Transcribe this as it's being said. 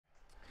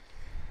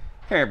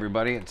Hey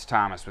everybody, it's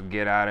Thomas with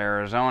Get Out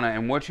Arizona,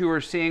 and what you are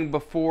seeing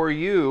before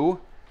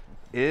you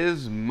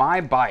is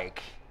my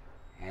bike,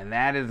 and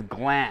that is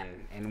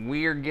Glenn, and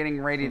we are getting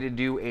ready to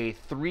do a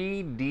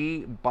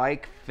 3D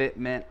bike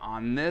fitment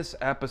on this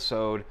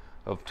episode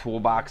of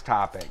Toolbox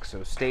Topics.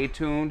 So stay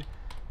tuned,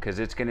 because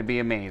it's going to be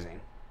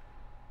amazing.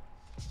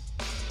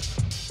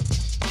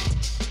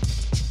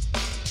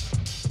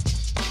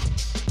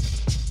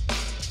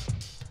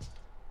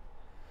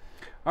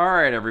 All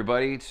right,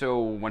 everybody. So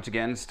once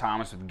again, it's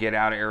Thomas with Get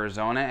Out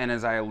Arizona, and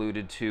as I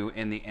alluded to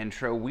in the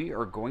intro, we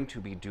are going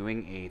to be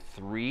doing a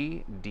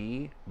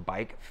 3D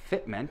bike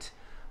fitment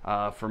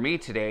for me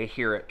today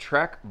here at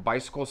Trek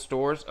Bicycle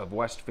Stores of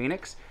West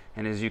Phoenix.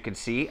 And as you can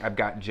see, I've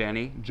got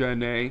Jenny,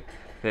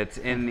 that's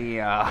in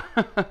the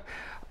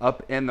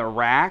up in the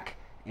rack.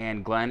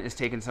 And Glenn is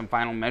taking some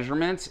final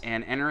measurements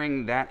and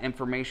entering that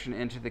information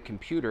into the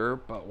computer.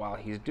 But while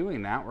he's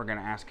doing that, we're going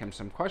to ask him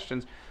some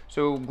questions.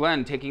 So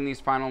Glenn, taking these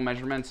final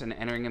measurements and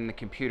entering them in the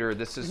computer,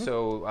 this is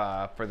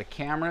so for the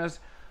cameras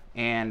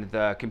and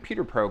the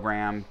computer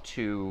program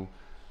to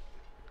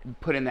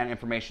put in that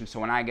information. So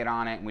when I get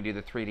on it and we do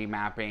the 3D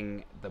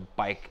mapping, the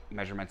bike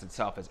measurements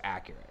itself is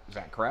accurate. Is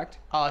that correct?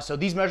 So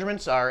these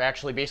measurements are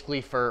actually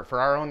basically for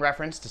our own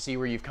reference to see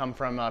where you've come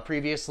from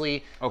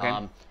previously.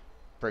 Okay.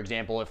 For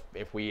example,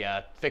 if we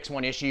fix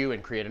one issue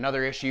and create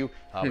another issue,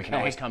 we can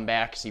always come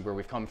back, see where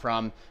we've come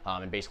from,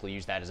 and basically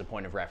use that as a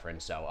point of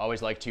reference. So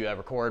always like to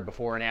record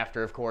before and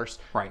after, of course,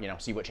 right. You know,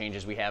 see what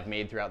changes we have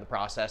made throughout the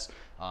process.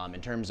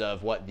 In terms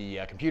of what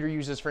the computer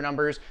uses for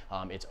numbers,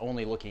 it's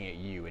only looking at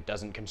you. It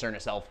doesn't concern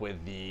itself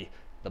with the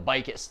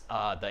bike,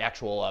 the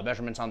actual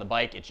measurements on the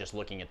bike. It's just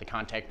looking at the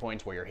contact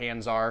points, where your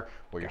hands are,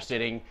 where you're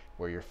sitting,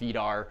 where your feet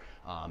are,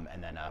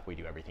 and then we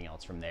do everything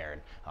else from there,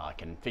 and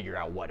can figure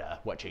out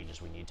what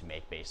changes we need to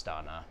make based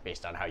on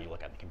how you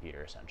look at the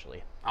computer,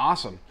 essentially.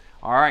 Awesome.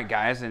 All right,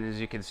 guys, and as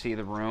you can see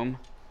the room,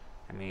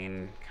 I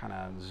mean, kind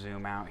of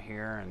zoom out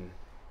here, and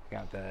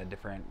got the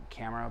different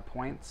camera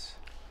points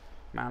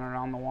mounted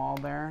on the wall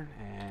there,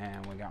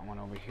 and we got one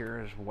over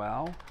here as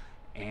well,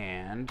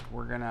 and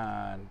we're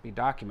gonna be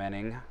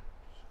documenting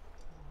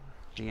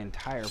the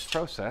entire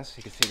process.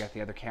 You can see I got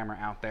the other camera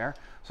out there.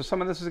 So some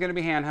of this is going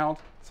to be handheld,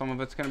 some of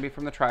it's going to be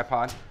from the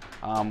tripod.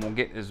 We'll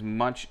get as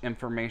much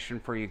information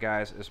for you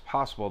guys as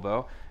possible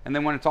though. And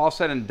then when it's all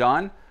said and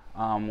done,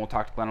 we'll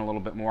talk to Glenn a little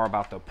bit more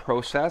about the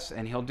process,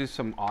 and he'll do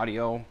some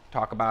audio,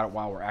 talk about it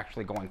while we're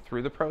actually going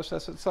through the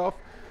process itself.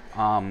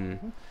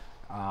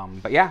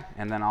 But yeah,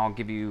 and then I'll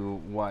give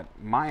you what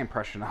my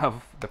impression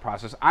of the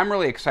process. I'm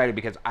really excited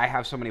because I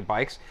have so many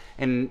bikes,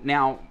 and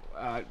now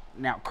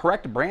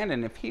correct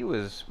Brandon if he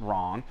was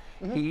wrong.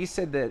 He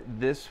said that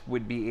this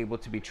would be able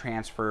to be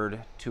transferred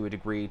to a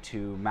degree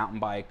to mountain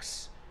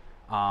bikes,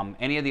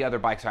 any of the other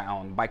bikes I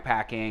own, bike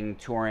packing,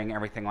 touring,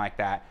 everything like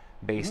that,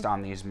 based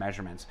on these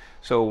measurements.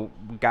 So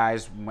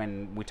guys,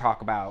 when we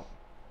talk about,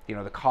 you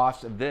know, the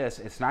cost of this,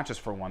 it's not just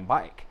for one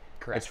bike.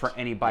 Correct. It's for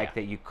any bike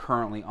that you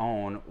currently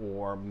own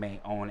or may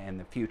own in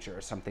the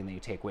future, something that you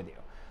take with you.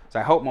 So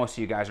I hope most of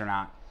you guys are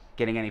not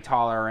getting any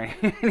taller or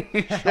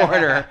any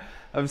shorter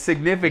of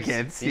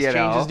significance. These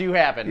changes do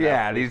happen.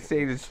 Yeah, these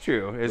things, it's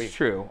true. It's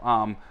true.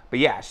 But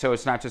yeah, so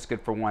it's not just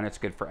good for one, it's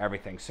good for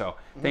everything. So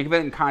think of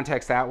it in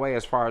context that way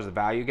as far as the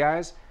value,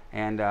 guys.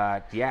 And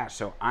yeah,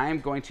 so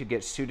I'm going to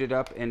get suited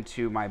up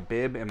into my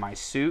bib and my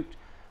suit,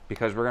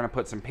 because we're going to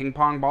put some ping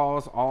pong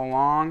balls all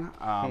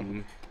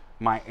along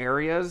my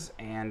areas.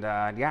 And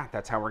yeah,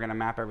 that's how we're going to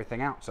map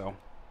everything out. So.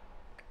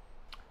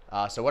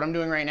 So what I'm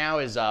doing right now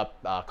is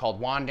called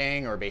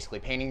wanding, or basically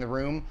painting the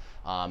room.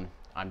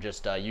 I'm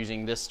just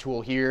using this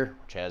tool here,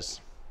 which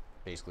has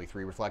basically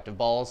 3 reflective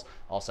balls,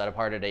 all set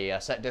apart at a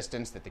set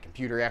distance that the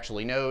computer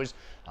actually knows.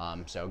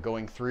 So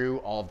going through,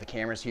 all of the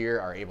cameras here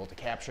are able to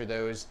capture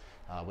those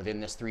within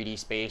this 3D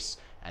space,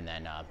 and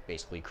then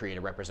basically create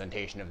a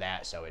representation of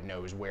that, so it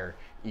knows where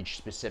each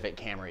specific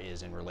camera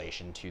is in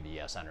relation to the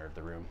center of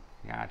the room.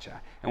 Gotcha.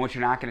 And what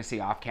you're not going to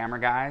see off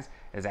camera, guys,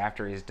 is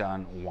after he's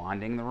done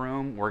wanding the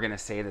room, we're going to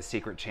say the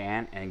secret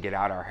chant and get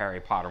out our Harry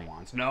Potter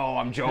wands. No,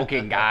 I'm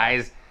joking,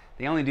 guys.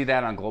 They only do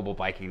that on Global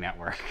Biking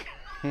Network.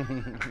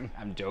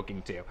 I'm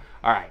joking too.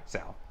 All right,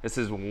 so this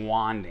is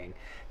wanding.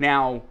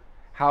 Now,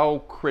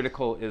 how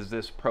critical is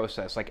this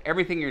process? Like,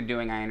 everything you're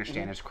doing, I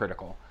understand is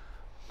critical,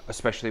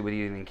 especially with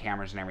using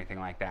cameras and everything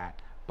like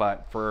that.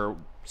 But for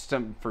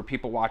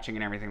people watching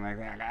and everything like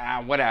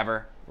that,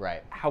 whatever.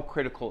 Right. How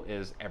critical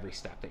is every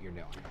step that you're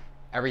doing?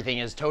 Everything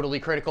is totally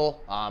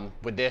critical.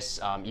 With this,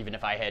 even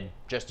if I had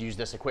just used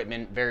this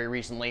equipment very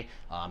recently,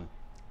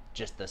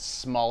 just the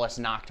smallest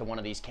knock to one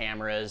of these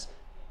cameras,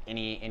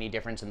 any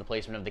difference in the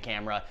placement of the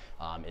camera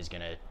is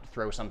going to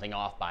throw something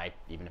off by,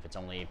 even if it's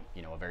only,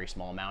 you know, a very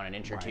small amount, an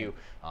inch or two.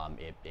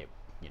 It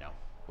you know,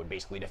 would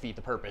basically defeat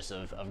the purpose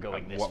of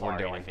going this far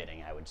in a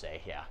fitting, I would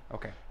say. Yeah.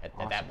 Okay.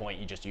 At that point,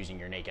 you just using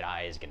your naked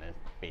eye is going to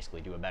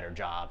basically do a better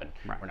job, and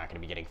we're not going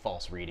to be getting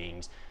false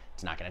readings.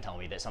 It's not going to tell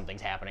me that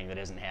something's happening that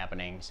isn't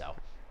happening. So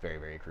very,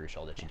 very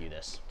crucial that you do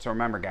this. So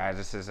remember, guys,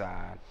 this is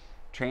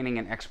training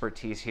and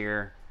expertise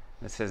here.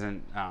 This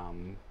isn't,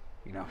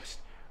 you know,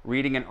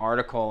 reading an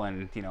article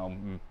in, you know,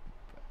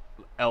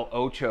 El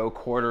Ocho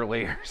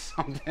Quarterly or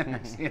something.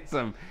 I've seen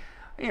some,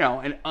 you know,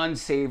 an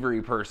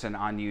unsavory person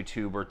on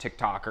YouTube or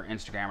TikTok or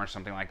Instagram or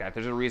something like that.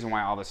 There's a reason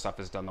why all this stuff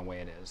is done the way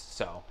it is.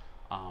 So,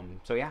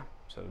 yeah.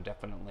 So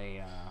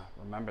definitely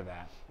remember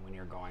that when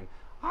you're going,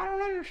 I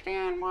don't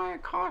understand why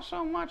it costs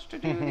so much to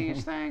do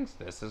these things.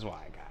 This is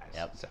why, guys.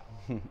 Yep. So,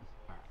 all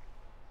right.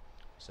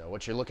 So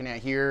what you're looking at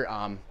here,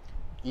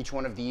 each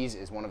one of these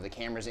is one of the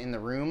cameras in the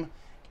room.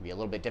 It can be a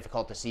little bit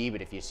difficult to see,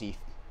 but if you see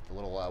the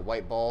little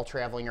white ball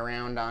traveling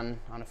around on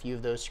a few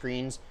of those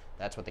screens,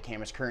 that's what the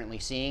camera's currently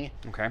seeing.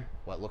 Okay.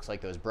 What looks like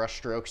those brush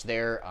strokes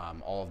there,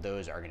 all of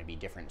those are going to be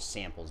different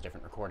samples,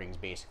 different recordings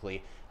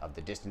basically of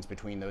the distance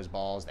between those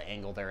balls, the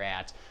angle they're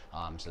at,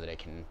 so that it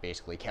can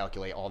basically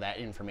calculate all that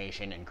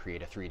information and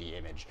create a 3D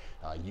image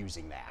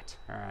using that.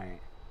 All right.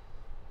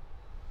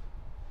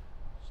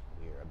 So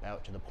we're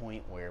about to the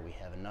point where we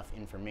have enough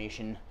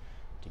information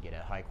to get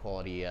a high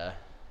quality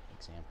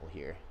example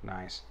here.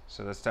 Nice.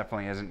 So this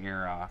definitely isn't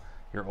your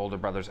older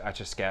brother's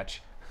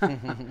Etch-a-Sketch.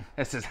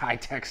 This is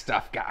high-tech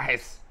stuff,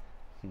 guys.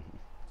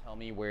 Tell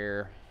me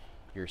where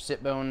your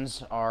sit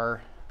bones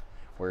are,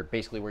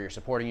 basically where you're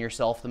supporting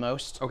yourself the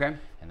most. Okay.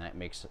 And that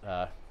makes,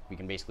 we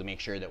can basically make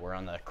sure that we're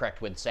on the correct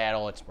width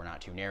saddle. We're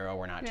not too narrow,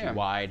 we're not too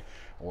wide.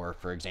 Or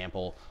for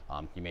example,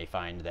 you may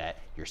find that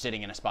you're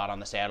sitting in a spot on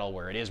the saddle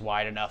where it is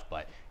wide enough,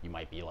 but you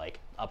might be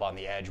like up on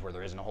the edge where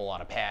there isn't a whole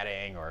lot of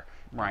padding or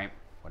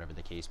whatever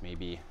the case may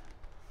be.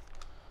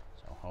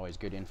 So always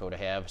good info to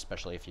have,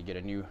 especially if you get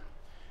a new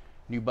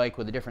bike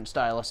with a different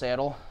style of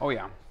saddle. Oh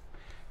yeah.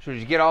 So did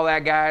you get all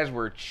that, guys?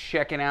 We're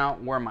checking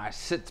out where my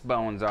sits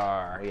bones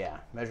are. Oh yeah,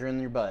 measuring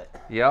your butt.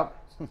 Yep.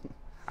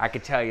 I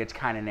could tell you it's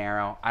kind of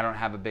narrow. I don't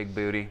have a big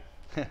booty.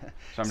 So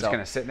I'm just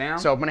gonna sit down.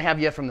 So I'm gonna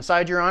have you from the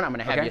side you're on, I'm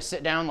gonna have you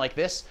sit down like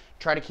this.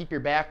 Try to keep your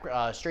back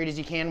straight as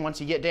you can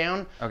once you get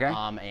down. Okay.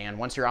 And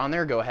once you're on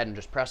there, go ahead and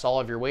just press all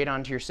of your weight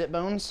onto your sit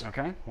bones.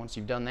 Okay. Once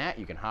you've done that,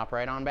 you can hop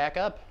right on back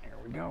up. Here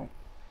we go.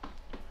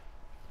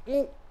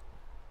 Ooh.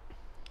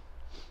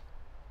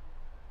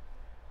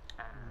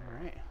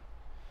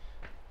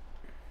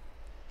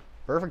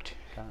 Perfect.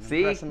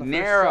 See,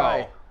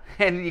 narrow.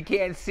 And you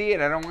can't see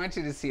it. I don't want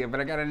you to see it, but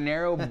I got a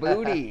narrow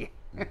booty.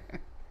 It's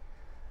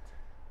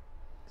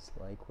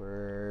like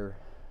we're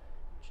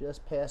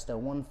just past a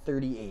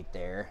 138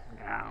 there.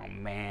 Oh,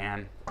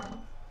 man.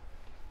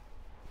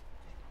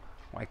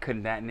 Why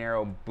couldn't that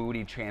narrow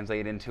booty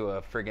translate into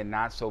a friggin'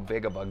 not so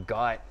big of a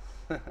gut?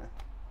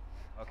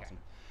 Okay.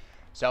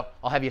 So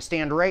I'll have you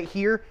stand right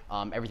here.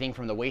 Everything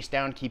from the waist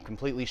down, keep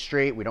completely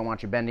straight. We don't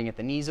want you bending at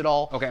the knees at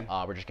all. Okay.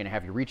 We're just gonna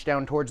have you reach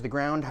down towards the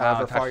ground,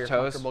 however far you're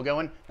comfortable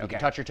going. You can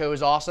touch your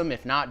toes, awesome.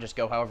 If not, just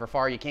go however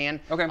far you can.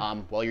 Okay.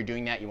 While you're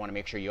doing that, you wanna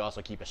make sure you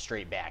also keep a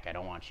straight back. I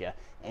don't want you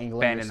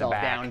angling yourself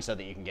down so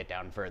that you can get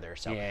down further.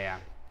 So yeah.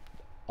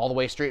 All the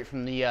way straight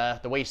from the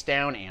waist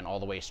down and all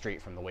the way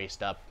straight from the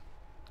waist up,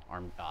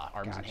 arms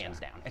and hands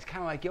down. It's kind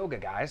of like yoga,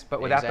 guys,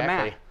 but without the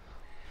mat.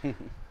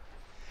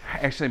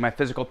 Actually, my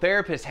physical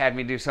therapist had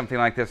me do something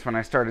like this when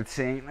I started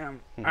seeing them.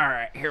 All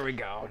right, here we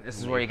go. This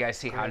is where you guys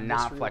see how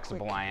not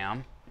flexible I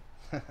am.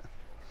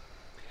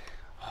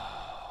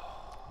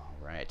 All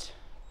right.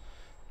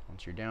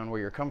 Once you're down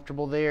where you're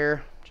comfortable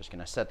there, just going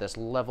to set this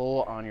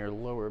level on your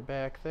lower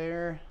back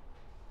there.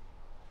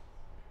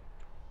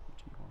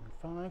 2,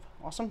 4, 5.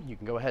 Awesome. You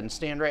can go ahead and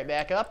stand right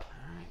back up.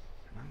 All right.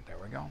 There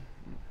we go.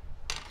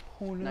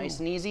 Oh, no. Nice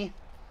and easy.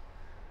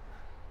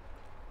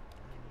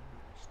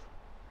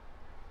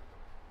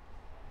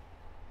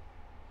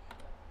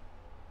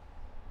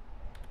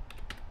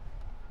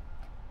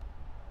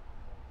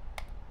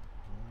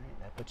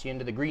 Puts you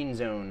into the green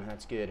zone.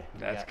 That's good.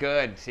 That's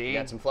good. See? You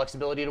got some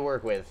flexibility to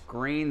work with.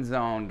 Green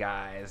zone,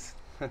 guys.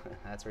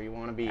 That's where you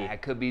want to be. I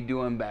could be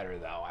doing better,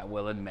 though, I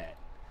will admit.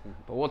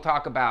 But we'll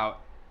talk about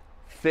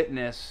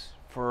fitness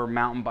for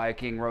mountain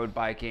biking, road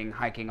biking,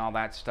 hiking, all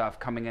that stuff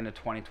coming into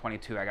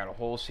 2022. I got a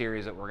whole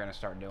series that we're going to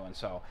start doing.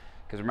 So,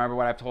 because remember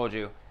what I've told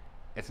you,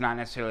 it's not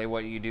necessarily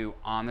what you do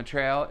on the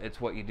trail,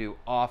 it's what you do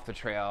off the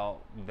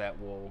trail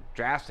that will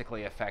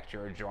drastically affect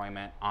your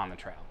enjoyment on the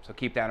trail. So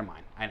keep that in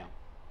mind. I know.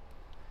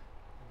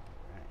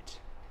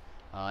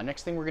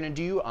 Next thing we're going to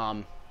do,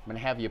 I'm going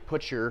to have you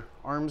put your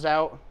arms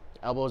out,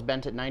 elbows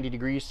bent at 90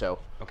 degrees, so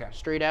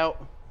straight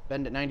out,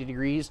 bend at 90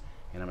 degrees,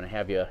 and I'm going to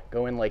have you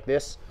go in like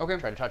this. Okay.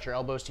 Try to touch your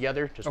elbows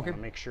together. Just want to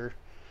make sure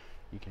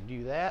you can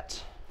do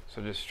that.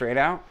 So just straight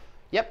out?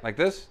 Yep. Like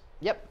this?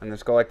 Yep. And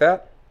just go like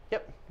that?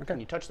 Yep. Okay.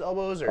 Can you touch the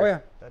elbows? Or oh, yeah.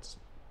 That's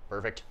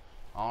perfect.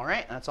 All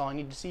right, that's all I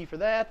need to see for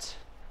that. So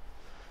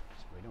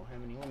we don't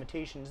have any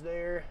limitations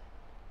there.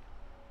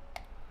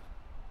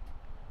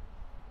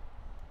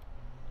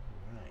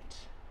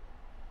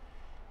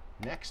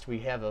 Next, we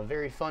have a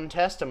very fun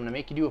test. I'm going to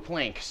make you do a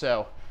plank.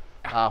 So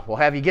we'll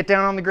have you get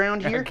down on the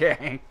ground here.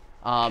 Okay.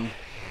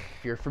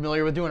 If you're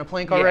familiar with doing a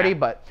plank already,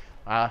 but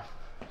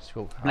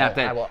so not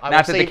that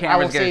the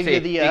camera's going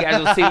to see. You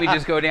guys will see me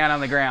just go down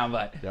on the ground,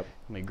 but. Yep.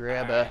 Let me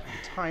grab a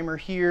timer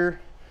here.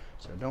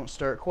 So don't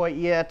start quite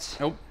yet.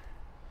 Nope.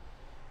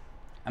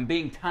 I'm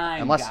being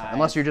timed,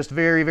 unless you're just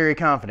very, very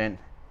confident.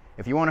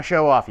 if you want to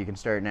show off, you can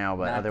start now,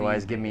 but Not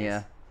otherwise these give me days.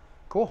 a...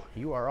 Cool,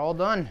 you are all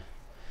done.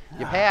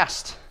 You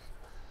passed.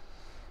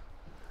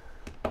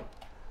 Oh,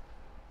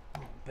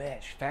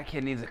 bitch, fat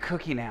kid needs a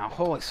cookie now.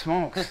 Holy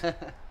smokes. We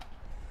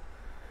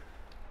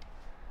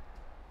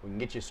can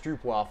get you a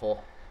stroop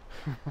waffle.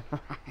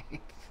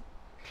 Right.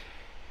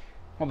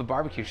 Well, the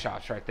barbecue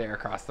shop's right there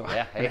across the way.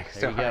 Yeah, hey,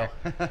 there you go.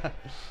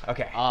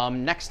 Okay.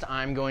 Next,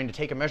 I'm going to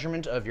take a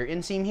measurement of your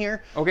inseam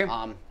here. Okay.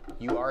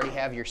 You already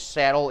have your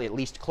saddle at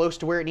least close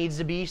to where it needs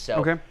to be, so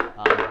Okay.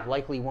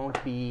 Likely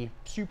won't be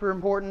super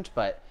important,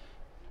 but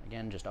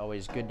again, just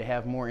always good to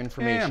have more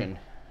information.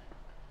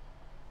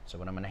 So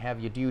what I'm going to have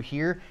you do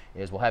here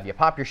is we'll have you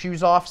pop your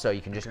shoes off, so you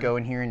can just go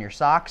in here in your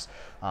socks.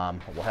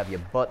 We'll have you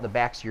butt the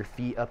backs of your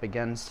feet up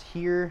against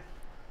here.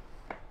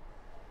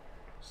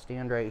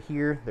 Stand right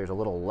here. There's a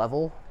little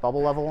level,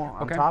 bubble level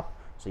on top.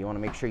 So you want to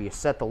make sure you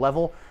set the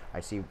level. I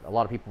see a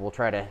lot of people will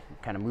try to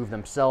kind of move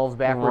themselves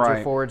backwards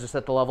or forwards to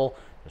set the level.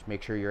 Just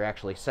make sure you're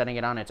actually setting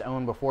it on its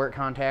own before it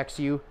contacts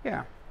you.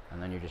 Yeah.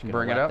 And then you're just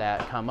going to let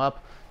that come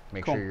up.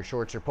 Make sure your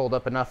shorts are pulled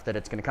up enough that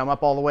it's going to come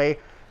up all the way.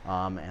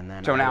 And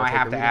then so now I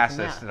have to ask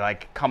this to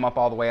like come up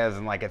all the way as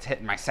in like it's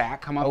hitting my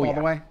sack, come up all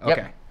the way? Yep.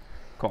 Okay.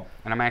 Cool.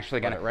 And I'm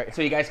actually going to,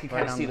 so you guys can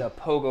kind of see the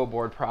pogo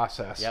board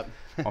process. Yep.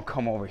 I'll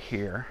come over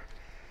here.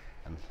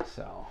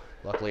 So.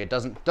 Luckily it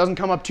doesn't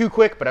come up too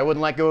quick, but I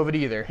wouldn't let go of it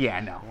either. Yeah,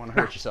 no. You don't want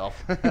to hurt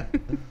yourself.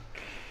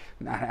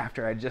 Not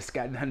after I just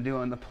got done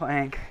doing the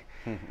plank.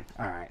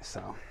 All right,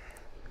 so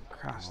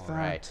cross that.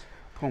 Right.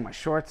 Pull my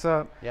shorts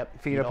up.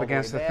 Yep. Feet up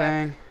against the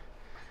thing.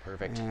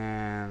 Perfect.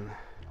 And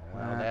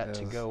allow that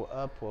to go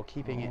up while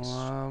keeping it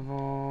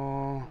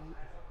level.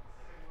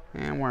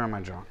 And where am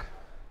I junk?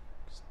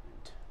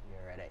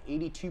 You're at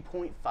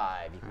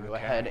 82.5. You can go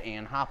ahead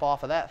and hop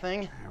off of that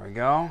thing. There we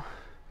go.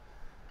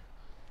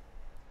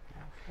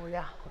 For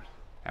ya.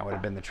 That would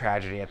have been the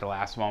tragedy at the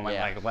last moment.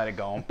 Yeah. Like let it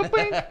go.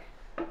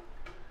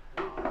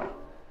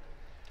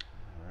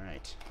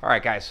 All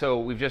right, guys, so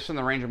we've just done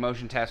the range of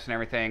motion test and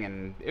everything,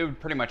 and it was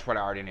pretty much what I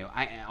already knew.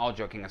 All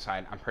joking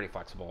aside, I'm pretty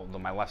flexible, though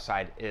my left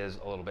side is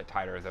a little bit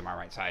tighter than my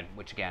right side,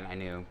 which, again, I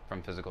knew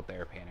from physical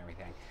therapy and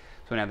everything.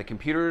 So now the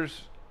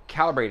computer's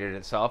calibrated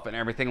itself, and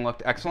everything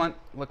looked excellent,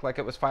 looked like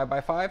it was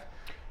 5x5.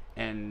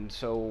 And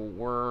so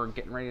we're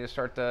getting ready to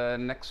start the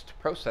next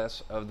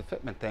process of the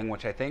fitment thing,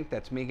 which I think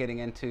that's me getting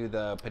into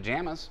the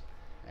pajamas.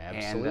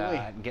 Absolutely.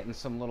 And getting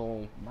some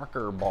little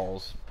marker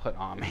balls put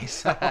on me.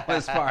 So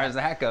as far as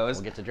that goes,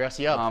 we'll get to dress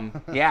you up.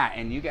 Yeah,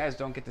 and you guys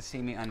don't get to see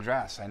me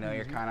undress. I know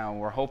you're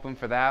we're hoping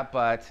for that,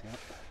 but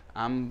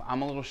I'm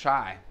a little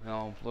shy,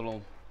 a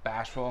little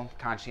bashful,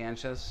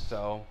 conscientious.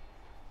 So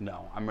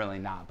no, I'm really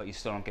not. But you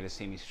still don't get to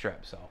see me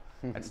strip. So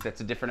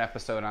that's a different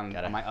episode on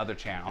my other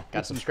channel. Got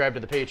to subscribe to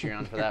the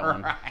Patreon for that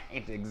one.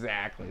 Right,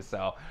 exactly.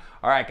 So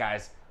all right,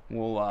 guys,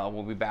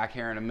 we'll be back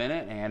here in a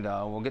minute, and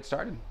we'll get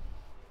started.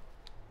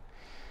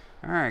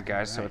 All right,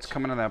 guys, so it's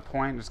coming to that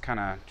point. Just kind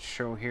of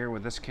show here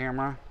with this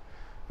camera.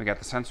 We got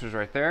the sensors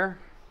right there,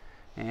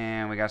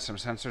 and we got some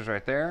sensors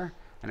right there.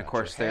 And of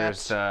course,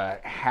 there's the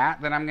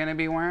hat that I'm going to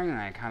be wearing, and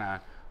I kind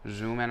of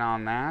zoom in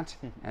on that.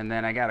 And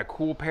then I got a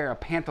cool pair of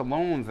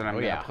pantaloons that I'm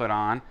going to put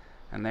on.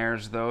 And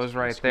there's those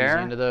right there.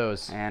 Into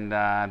those. And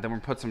then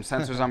we'll put some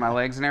sensors on my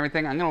legs and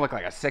everything. I'm going to look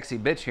like a sexy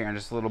bitch here in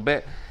just a little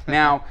bit.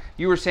 Now,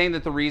 you were saying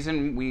that the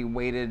reason we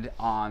waited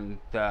on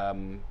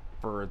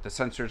for the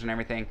sensors and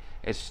everything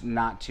is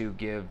not to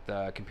give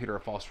the computer a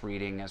false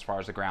reading as far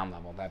as the ground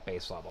level, that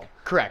base level.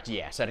 Correct,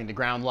 yeah. Setting the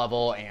ground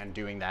level and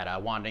doing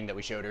that wanding that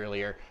we showed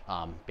earlier,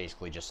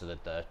 basically just so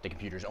that the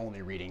computer's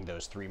only reading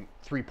those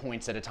three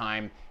points at a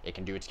time. It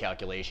can do its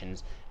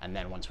calculations, and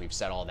then once we've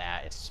set all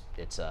that,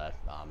 it's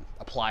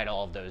applied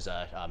all of those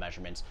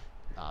measurements,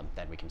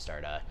 then we can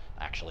start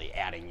actually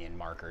adding in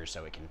markers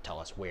so it can tell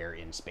us where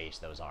in space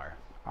those are.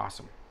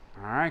 Awesome.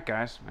 All right,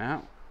 guys.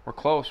 Well, we're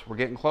close. We're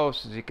getting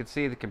close. As you can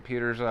see, the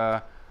computer's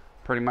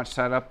pretty much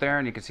set up there,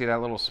 and you can see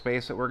that little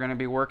space that we're going to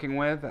be working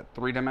with, that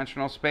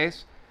three-dimensional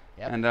space.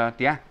 Yep. And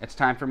yeah, it's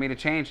time for me to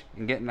change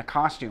and get in a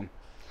costume.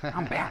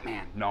 I'm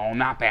Batman. No,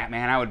 not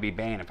Batman. I would be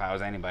Bane if I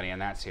was anybody in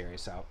that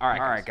series. So, all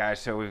right, guys.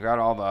 So we've got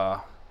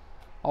all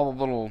the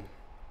little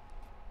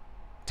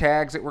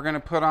tags that we're going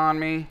to put on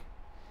me.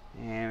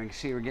 And we can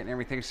see we're getting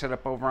everything set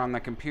up over on the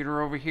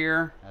computer over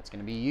here. That's going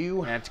to be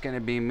you. That's going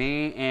to be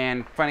me.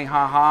 And funny,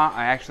 haha,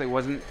 I actually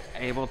wasn't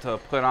able to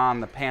put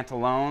on the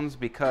pantaloons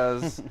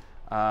because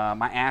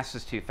my ass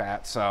is too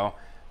fat. So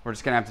we're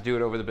just going to have to do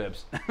it over the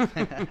bibs. All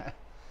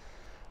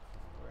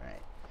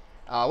right.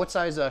 What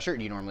size shirt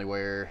do you normally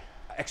wear?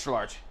 Extra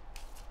large.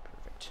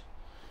 Perfect.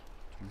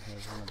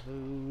 Here's one of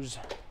those.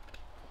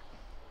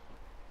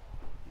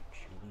 Make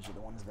sure these are the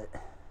ones that...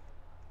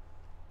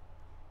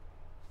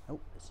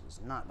 Nope, this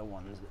is not the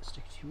ones that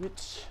stick to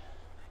it.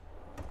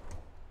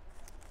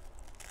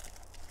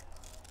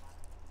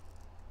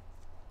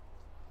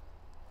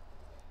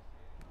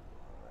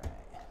 Alright.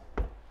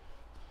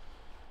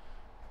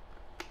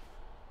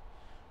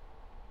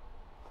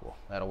 Cool,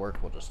 that'll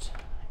work. We'll just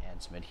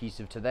add some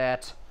adhesive to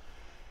that.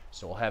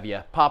 So we'll have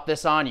you pop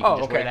this on. You can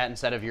just wear that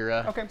instead of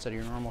your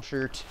normal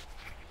shirt.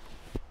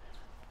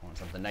 Once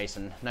something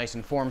nice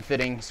and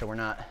form-fitting, so we're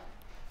not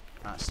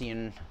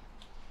seeing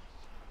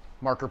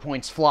marker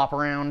points flop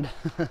around.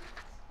 All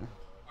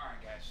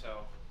right, guys. So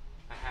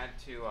I had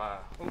to,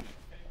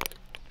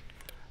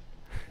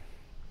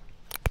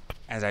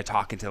 as I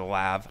talk into the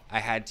lav, I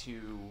had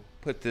to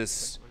put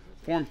this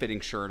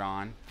form-fitting shirt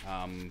on.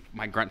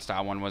 My grunt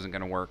style one wasn't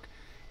going to work,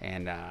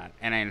 and I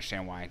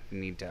understand why. You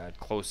need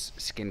close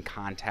skin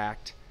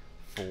contact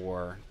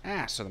for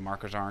so the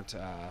markers aren't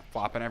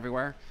flopping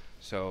everywhere.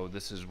 So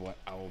this is what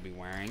I will be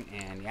wearing,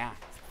 and yeah,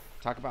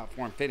 talk about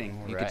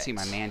form-fitting. You can see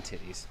my man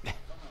titties.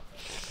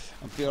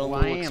 I'm feeling a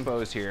little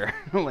exposed here,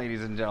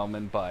 ladies and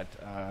gentlemen, but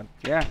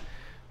yeah,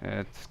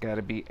 it's got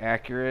to be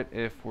accurate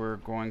if we're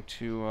going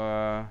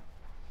to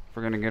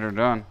get her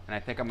done. And I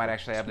think I might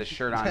actually have this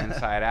shirt on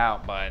inside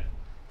out, but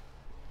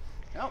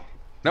nope.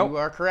 Nope. You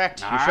are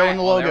correct. All You're showing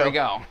the logo. There we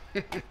go.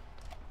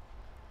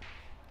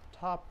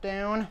 Top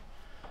down.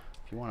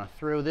 If you want to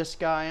throw this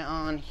guy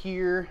on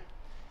here,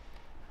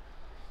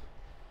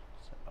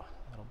 so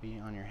that'll be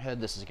on your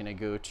head. This is going to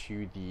go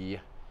to the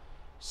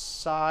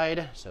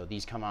side, so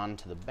these come on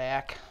to the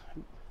back.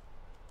 There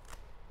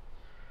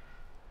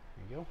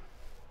you go.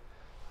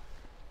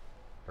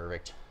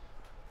 Perfect.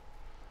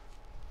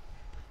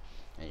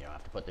 And you don't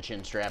have to put the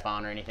chin strap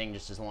on or anything,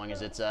 just as long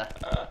as it's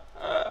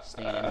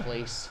staying in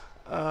place.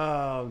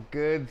 Oh,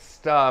 good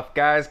stuff.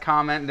 Guys,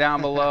 comment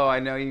down below. I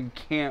know you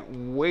can't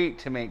wait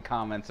to make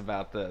comments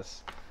about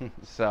this.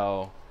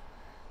 So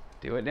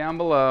do it down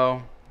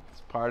below.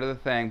 It's part of the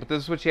thing. But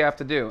this is what you have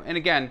to do. And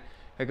again,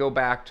 I go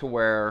back to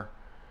where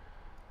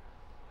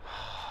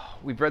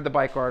we've read the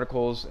bike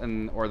articles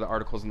or the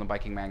articles in the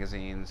biking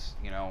magazines.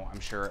 You know, I'm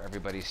sure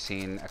everybody's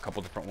seen a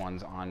couple different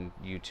ones on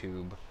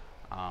YouTube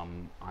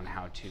on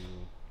how to,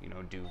 you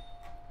know, do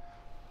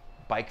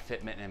bike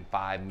fitment in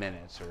 5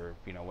 minutes, or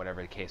you know,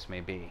 whatever the case may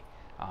be.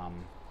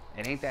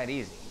 It ain't that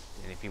easy,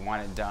 and if you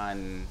want it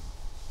done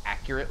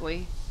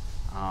accurately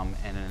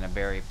and in a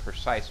very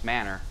precise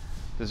manner,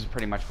 this is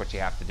pretty much what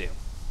you have to do.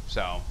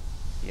 So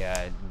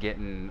yeah, get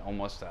in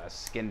almost a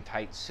skin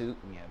tight suit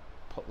and you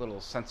put little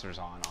sensors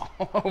on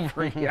all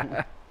over you.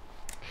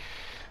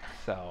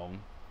 So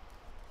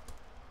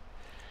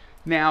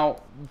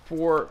now,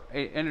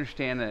 I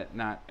understand that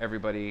not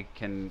everybody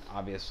can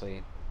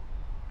obviously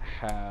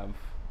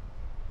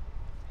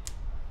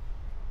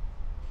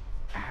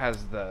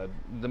has the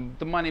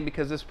money,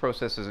 because this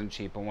process isn't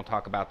cheap, and we'll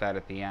talk about that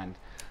at the end.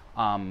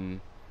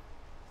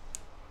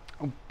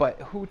 But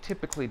who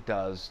typically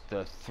does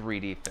the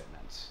 3D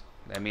fitments?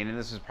 I mean, and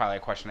this is probably a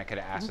question I could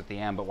have asked at the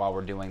end, but while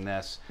we're doing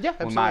this, yeah,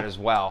 we might as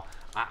well.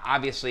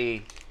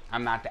 Obviously,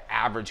 I'm not the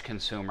average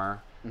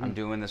consumer. I'm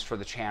doing this for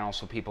the channel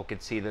so people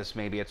could see this.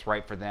 Maybe it's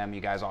right for them. You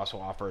guys also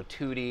offer a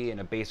 2D and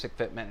a basic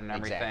fitment and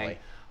everything.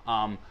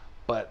 Exactly.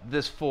 But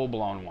this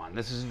full-blown one,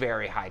 this is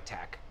very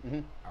high-tech.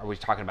 Are we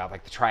talking about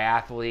like the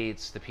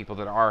triathletes, the people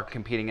that are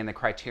competing in the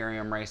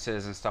criterium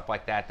races and stuff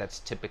like that? That's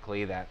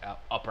typically that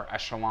upper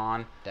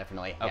echelon.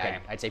 Definitely. Okay. Yeah,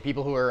 I'd say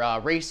people who are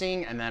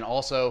racing, and then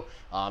also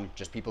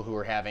just people who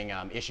are having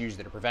issues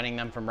that are preventing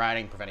them from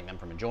riding, preventing them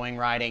from enjoying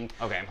riding.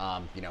 Okay.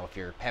 You know, if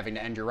you're having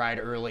to end your ride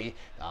early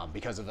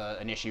because of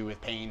an issue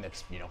with pain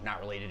that's, you know,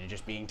 not related to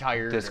just being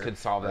tired. This could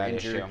solve that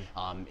issue.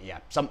 Yeah.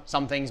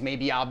 Some things may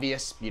be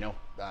obvious, you know,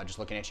 just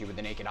looking at you with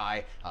the naked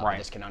eye. Right.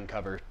 This can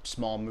uncover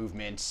small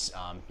movements,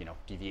 you know,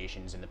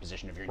 deviations in the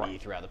position of your knee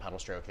throughout the pedal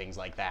stroke, things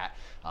like that,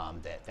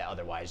 that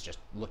otherwise just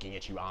looking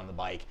at you on the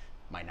bike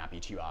might not be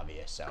too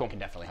obvious. So it can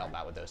definitely help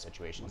out with those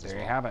situations as well.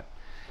 There you have it.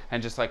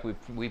 And just like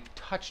we've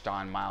touched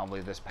on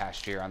mildly this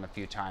past year on the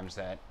few times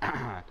that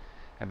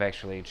I've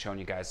actually shown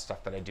you guys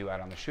stuff that I do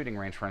out on the shooting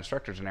range for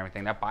instructors and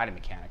everything, that body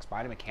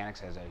mechanics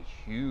has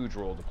a huge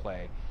role to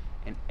play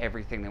in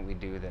everything that we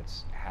do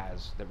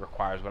that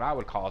requires what I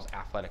would call as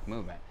athletic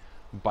movement.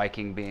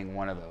 Biking being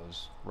one of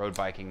those. Road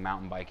biking,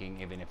 mountain biking,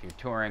 even if you're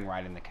touring,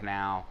 riding the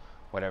canal,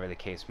 whatever the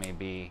case may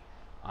be,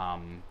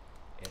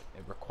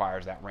 it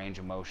requires that range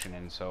of motion.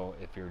 And so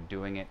if you're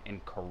doing it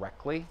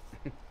incorrectly,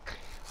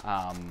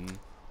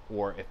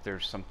 or if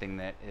there's something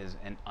that is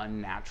an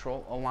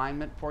unnatural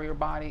alignment for your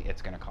body,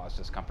 it's going to cause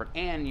discomfort,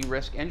 and you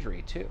risk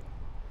injury too.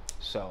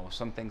 So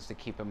some things to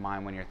keep in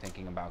mind when you're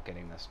thinking about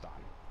getting this done.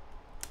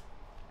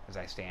 As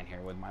I stand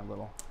here with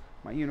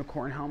my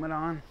unicorn helmet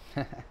on.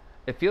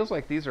 It feels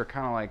like these are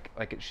kind of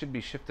like it should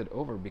be shifted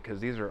over, because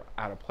these are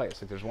out of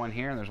place. Like there's one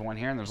here and there's one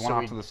here and there's one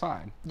off to the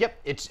side. Yep,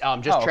 it's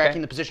just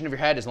tracking the position of your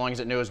head. As long as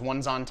it knows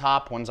one's on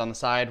top, one's on the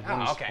side,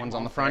 one's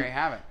on the front. There you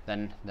have it.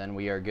 Then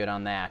we are good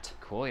on that.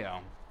 Coolio.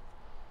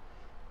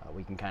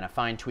 We can kind of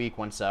fine tweak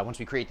once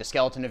we create the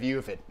skeleton of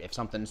you. If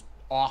something's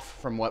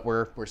off from what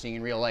we're seeing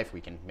in real life,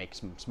 we can make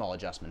some small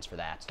adjustments for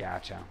that.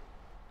 Gotcha.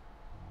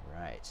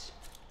 All right.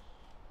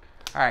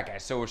 All right,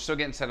 guys. So we're still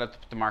getting set up to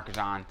put the markers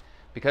on.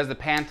 Because the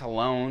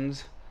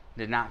pantalones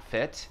did not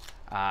fit,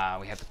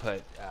 we have to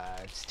put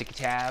sticky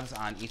tabs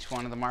on each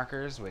one of the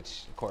markers,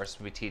 which of course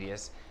would be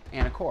tedious.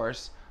 And of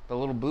course, the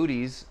little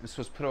booties I'm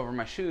supposed to put over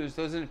my shoes,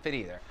 those didn't fit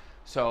either.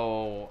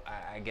 So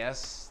I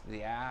guess,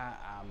 yeah,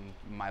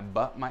 my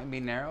butt might be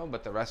narrow,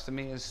 but the rest of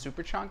me is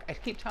super chunk. I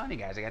keep telling you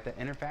guys, I got the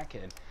inner fat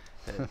kid.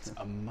 It's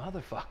a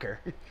motherfucker.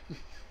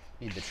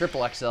 Need the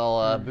triple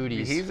XL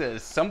booties. He's a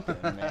something,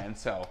 man.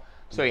 So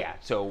yeah.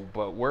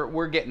 But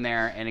we're getting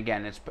there, and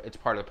again, it's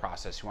part of the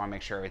process. You want to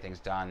make sure everything's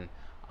done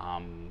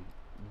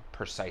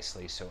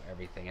precisely, so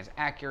everything is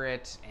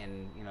accurate,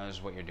 and this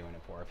is what you're doing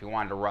it for. If you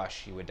wanted to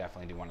rush, you would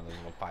definitely do one of those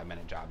little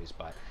 5-minute jobbies,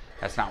 but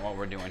that's not what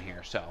we're doing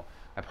here. So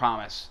I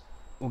promise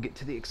we'll get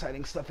to the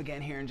exciting stuff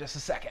again here in just a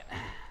second.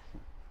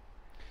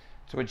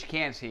 So what you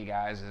can't see,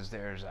 guys, is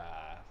there's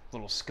a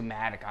little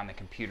schematic on the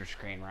computer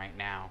screen right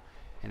now,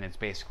 and it's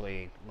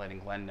basically letting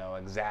Glenn know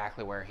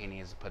exactly where he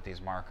needs to put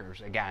these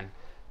markers. Again,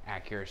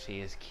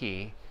 accuracy is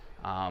key,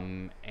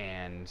 and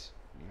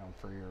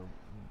for your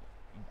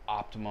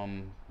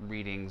optimum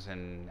readings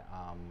and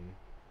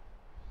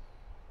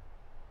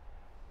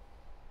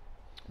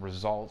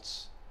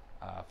results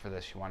for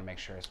this, you want to make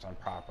sure it's done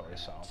properly.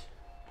 So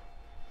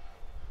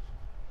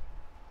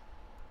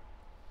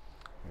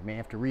you may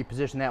have to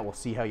reposition that. We'll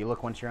see how you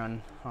look once you're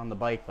on the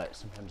bike, but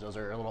sometimes those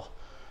are a little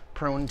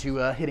prone to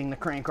hitting the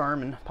crank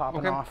arm and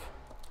popping off.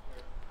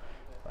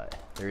 But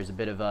there is a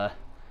bit of a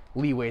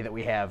leeway that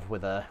we have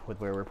with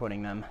where we're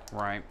putting them.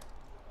 Right.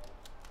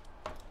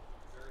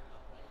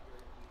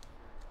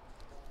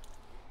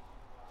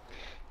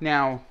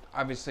 Now,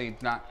 obviously,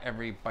 not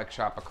every bike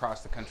shop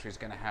across the country is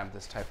going to have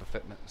this type of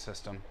fitment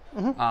system.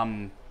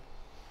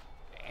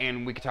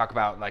 And we could talk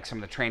about like some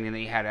of the training that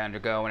you had to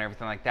undergo and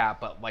everything like that,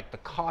 but like the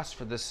cost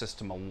for this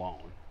system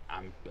alone,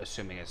 I'm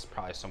assuming it's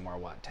probably somewhere,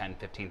 what, 10,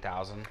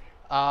 15,000?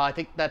 I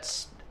think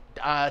that's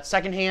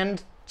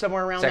secondhand,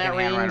 somewhere around that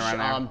range. Right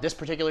around there. This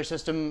particular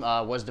system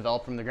was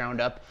developed from the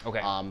ground up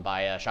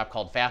by a shop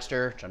called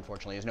Faster, which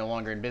unfortunately is no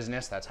longer in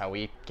business. That's how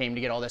we came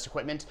to get all this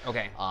equipment.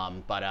 Okay.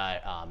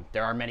 But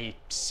there are many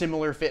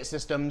similar fit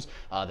systems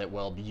that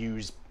will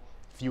use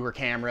fewer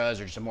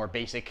cameras or just a more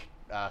basic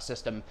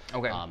system.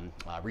 Okay.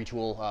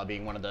 Retool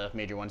being one of the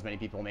major ones many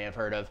people may have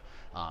heard of.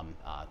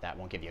 That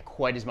won't give you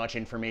quite as much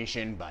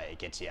information, but it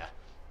gets you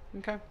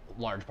a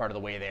large part of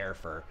the way there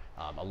for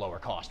a lower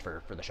cost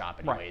for the shop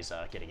anyways,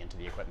 getting into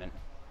the equipment.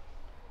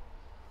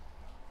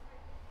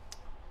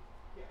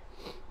 Yeah,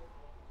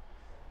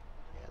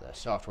 the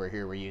software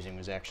here we're using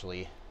was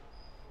actually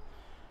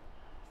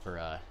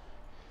for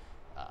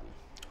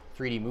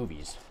 3D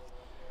movies.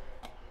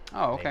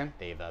 Oh, okay.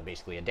 They've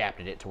basically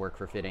adapted it to work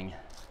for fitting.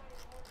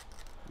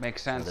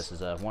 Makes sense. So this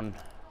is a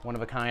one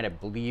of a kind. I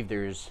believe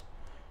there's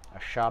a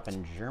shop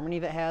in Germany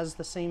that has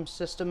the same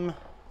system.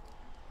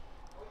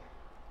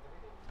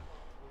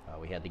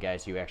 We had the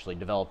guys who actually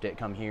developed it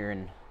come here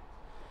and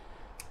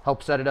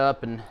help set it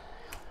up and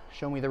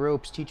show me the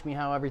ropes, teach me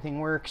how everything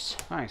works.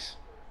 Nice.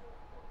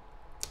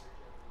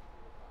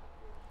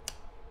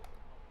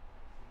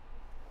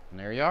 And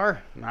there you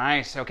are.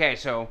 Nice. Okay,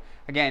 so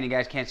again, you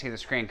guys can't see the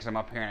screen because I'm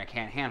up here and I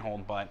can't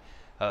handhold, but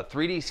a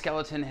 3D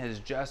skeleton has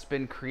just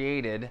been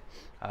created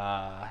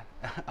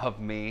of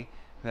me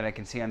that I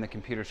can see on the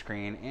computer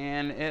screen,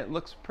 and it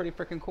looks pretty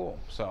freaking cool.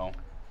 So.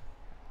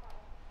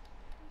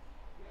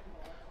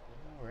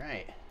 All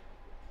right.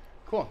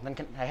 Cool. Then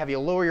can I have you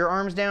lower your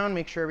arms down,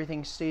 make sure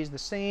everything stays the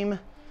same.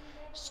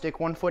 Stick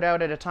one foot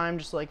out at a time,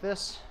 just like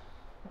this.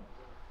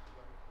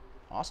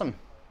 Awesome.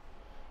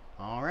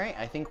 All right,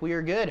 I think we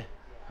are good.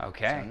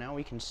 Okay. So now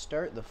we can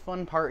start the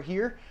fun part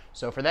here.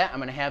 So for that, I'm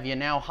going to have you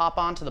now hop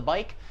onto the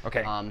bike.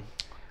 Okay. I'm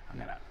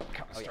gonna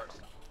start.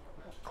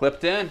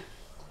 Clipped in.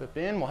 Clip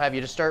in. We'll have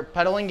you just start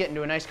pedaling, get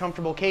into a nice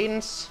comfortable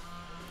cadence.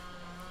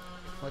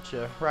 Let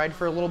you ride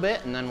for a little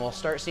bit, and then we'll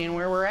start seeing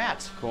where we're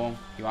at. Cool.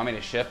 You want me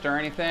to shift or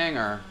anything,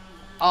 or?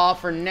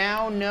 For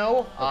now,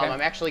 no. Okay. I'm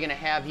actually going to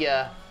have you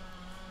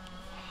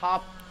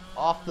hop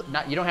off.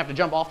 You don't have to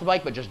jump off the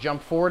bike, but just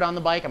jump forward on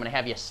the bike. I'm going to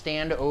have you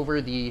stand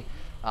over the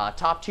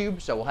top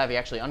tube, so we'll have you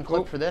actually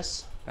unclip for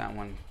this. That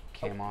one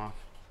came off.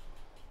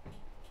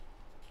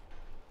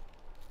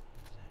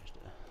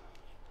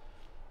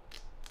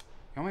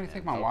 You want me to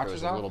take my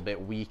watches off? A little bit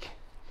weak.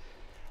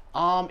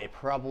 It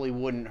probably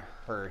wouldn't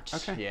hurt.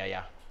 Okay.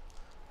 Yeah.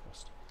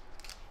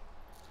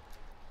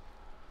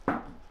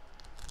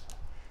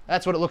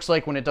 That's what it looks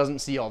like when it doesn't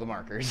see all the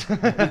markers. Yeah,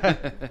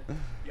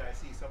 I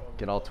see some of them.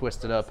 Get all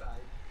twisted up.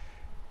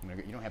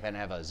 You don't happen to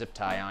have a zip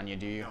tie on you,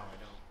 do you? No, I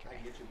don't. I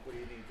can get you put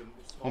it in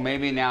the small. Well,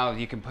 maybe now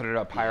you can put it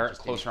up higher,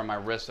 closer on my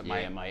wrist. It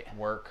it might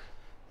work.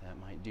 That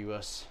might do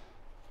us.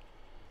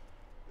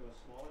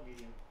 Small or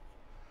medium?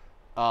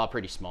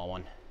 Pretty small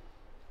one.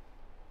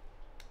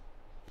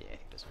 Yeah, I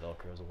think this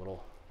Velcro's a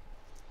little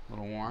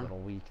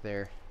Warm. weak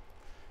there.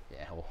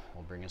 Yeah,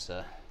 we'll bring us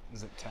a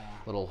Zip tie.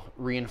 little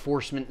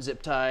reinforcement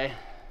zip tie.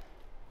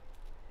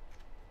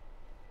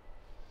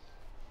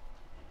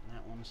 And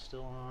that one's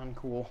still on.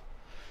 Cool.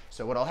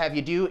 So what I'll have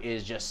you do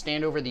is just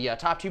stand over the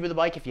top tube of the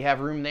bike if you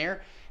have room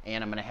there,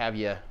 and I'm going to have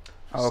you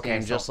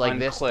stand just like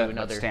this. Do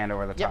another stand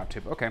over the top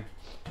tube. Okay.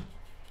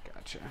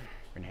 Gotcha.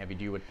 We're going to have you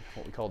do what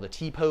we call the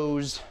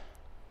T-pose.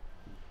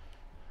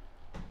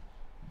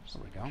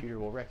 There we The go. computer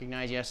will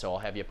recognize you, so I'll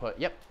have you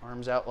put,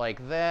 arms out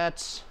like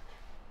that.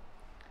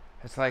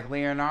 It's like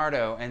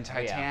Leonardo in Oh,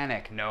 yeah.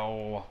 Titanic.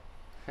 No.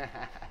 Right.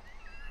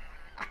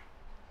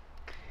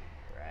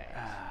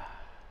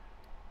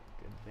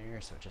 Good there,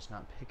 so just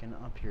not picking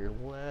up your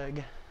leg.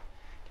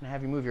 Can I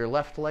have you move your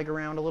left leg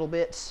around a little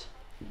bit?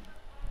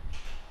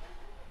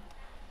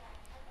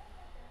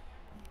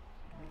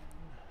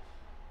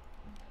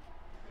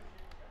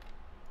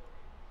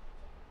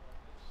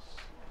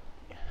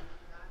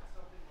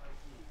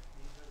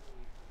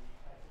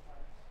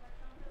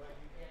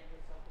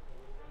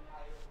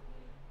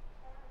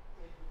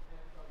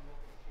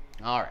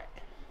 All right.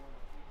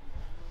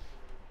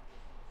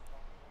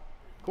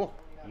 Cool.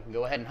 You can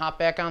go ahead and hop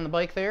back on the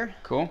bike there.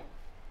 Cool.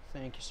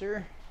 Thank you,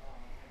 sir.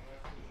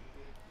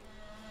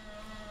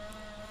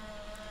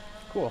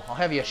 Cool. I'll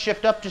have you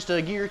shift up just a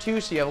gear or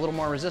two so you have a little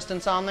more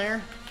resistance on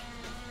there.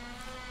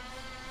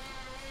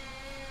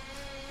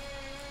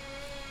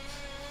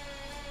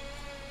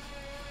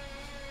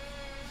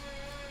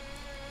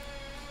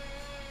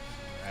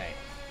 All right.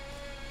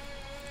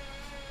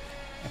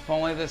 If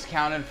only this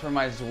counted for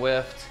my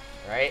Zwift.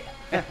 Right?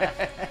 Yeah,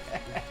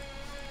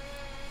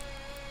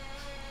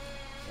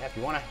 if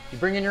you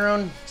bring in your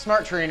own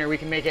smart trainer, we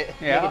can make it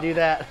do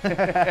that.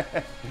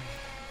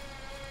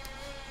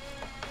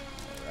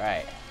 All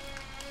right.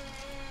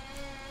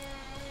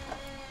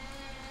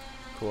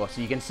 Cool.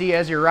 So you can see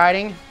as you're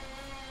riding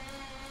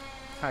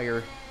how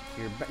you're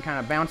kind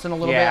of bouncing a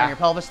little bit on your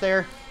pelvis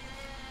there.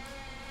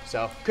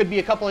 So could be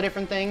a couple of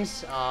different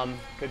things.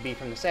 Could be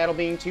from the saddle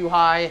being too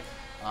high.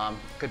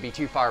 Could be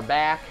too far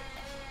back.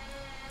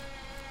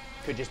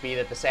 Could just be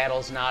that the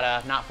saddle's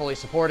not fully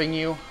supporting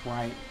you.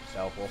 Right.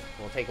 So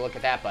we'll take a look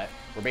at that, but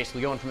we're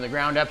basically going from the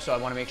ground up, so I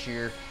want to make sure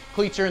your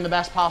cleats are in the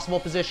best possible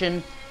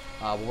position.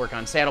 We'll work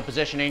on saddle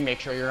positioning, make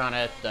sure you're on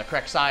the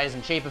correct size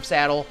and shape of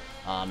saddle,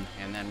 and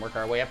then work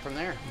our way up from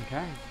there.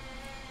 Okay.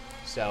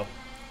 So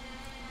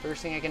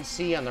first thing I can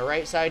see on the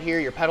right side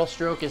here, your pedal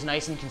stroke is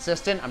nice and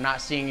consistent. I'm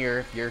not seeing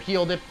your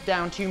heel dip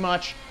down too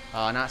much,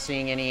 not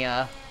seeing any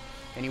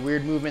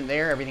weird movement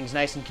there. Everything's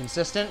nice and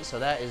consistent, so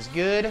that is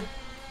good.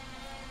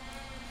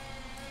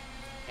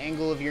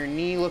 Angle of your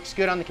knee looks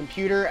good on the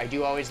computer. I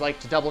do always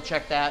like to double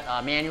check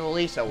that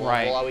manually, so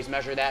we'll always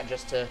measure that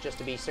just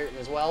to be certain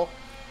as well.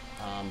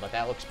 But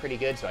that looks pretty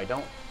good, so I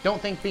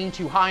don't think being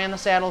too high on the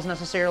saddle is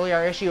necessarily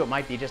our issue. It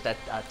might be just a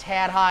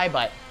tad high,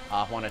 but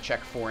I want to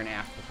check fore and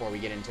aft before we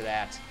get into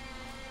that. So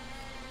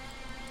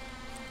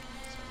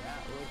that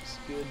looks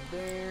good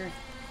there.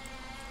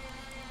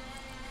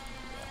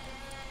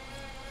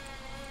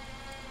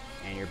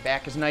 And your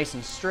back is nice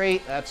and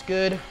straight. That's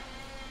good.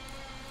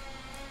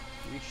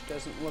 Reach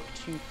doesn't look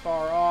too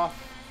far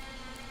off.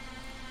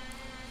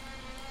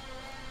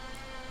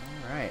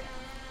 All right.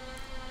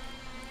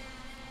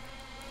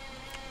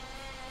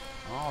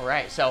 All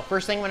right, so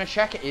first thing I'm gonna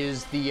check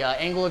is the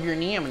angle of your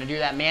knee. I'm gonna do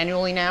that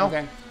manually now.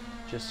 Okay.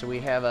 Just so we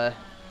have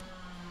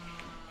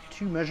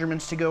two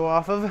measurements to go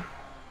off of.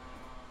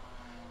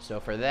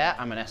 So for that,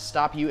 I'm gonna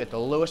stop you at the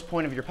lowest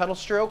point of your pedal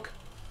stroke.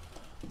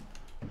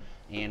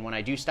 And when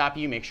I do stop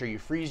you, make sure you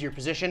freeze your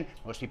position.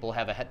 Most people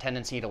have a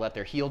tendency to let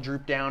their heel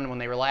droop down when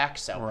they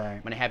relax. So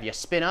I'm gonna have you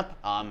spin up.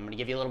 I'm gonna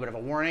give you a little bit of a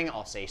warning.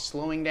 I'll say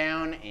slowing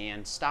down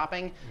and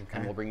stopping,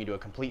 and we'll bring you to a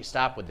complete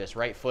stop with this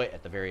right foot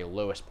at the very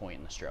lowest point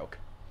in the stroke.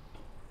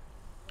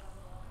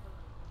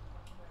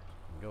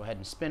 Go ahead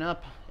and spin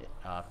up,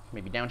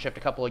 maybe downshift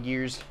a couple of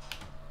gears.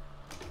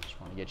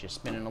 Just wanna get you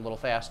spinning a little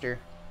faster.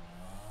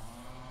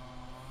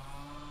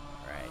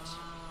 All right,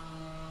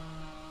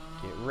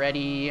 get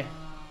ready.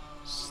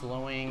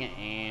 Slowing,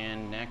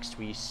 and next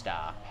we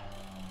stop.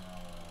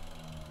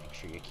 Make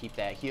sure you keep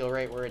that heel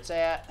right where it's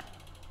at.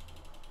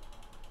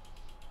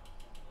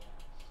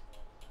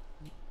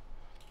 Just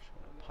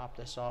gonna pop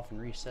this off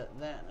and reset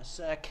that in a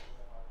sec.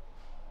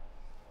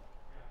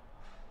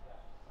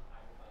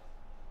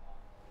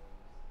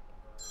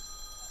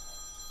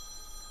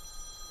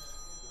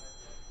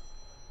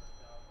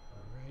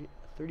 All right,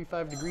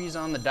 35 degrees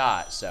on the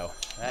dot, so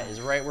that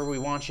is right where we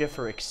want you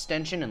for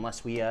extension,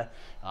 unless we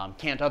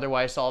can't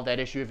otherwise solve that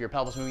issue of your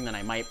pelvis moving, then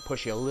I might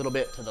push you a little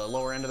bit to the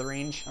lower end of the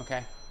range.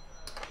 Okay.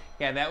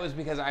 Yeah, that was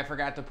because I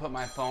forgot to put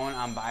my phone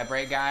on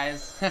vibrate,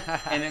 guys.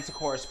 And it's, of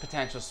course,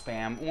 potential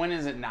spam. When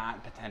is it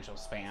not potential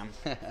spam?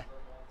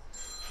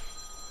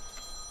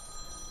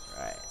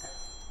 Right.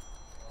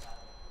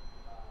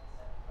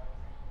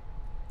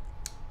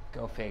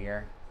 Go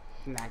figure.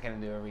 I'm not going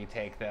to do a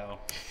retake, though.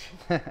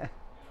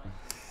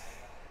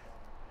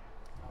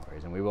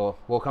 And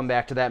we'll come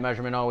back to that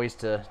measurement always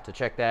to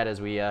check that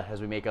as we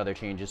make other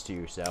changes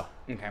too. So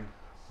okay,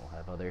 we'll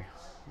have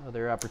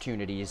other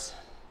opportunities.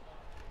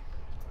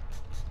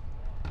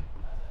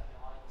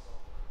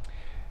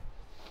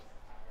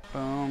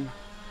 Boom.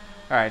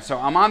 All right, so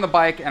I'm on the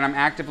bike and I'm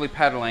actively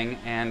pedaling,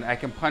 and I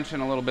can punch in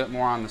a little bit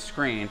more on the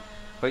screen,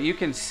 but you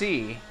can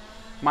see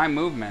my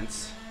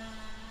movements,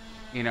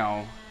 you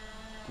know,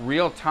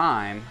 real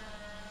time.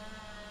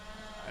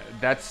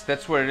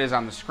 That's what it is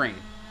on the screen.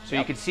 So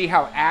you can see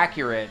how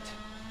accurate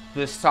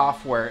this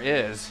software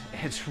is.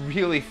 It's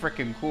really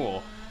freaking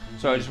cool.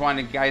 So I just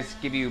wanted to, guys,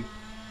 give you,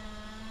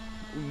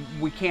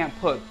 we can't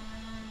put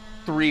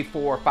 3,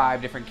 4,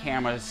 5 different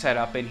cameras set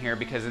up in here,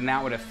 because then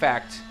that would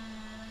affect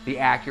the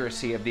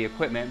accuracy of the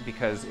equipment,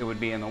 because it would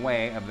be in the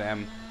way of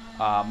them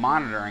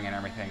monitoring and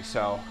everything.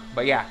 So,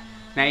 but yeah,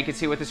 now you can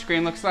see what the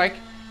screen looks like,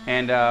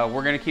 and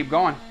we're gonna keep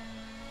going.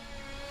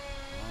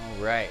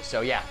 All right,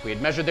 so yeah, we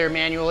had measured there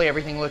manually,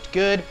 everything looked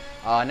good.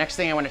 Next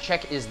thing I want to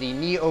check is the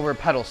knee over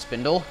pedal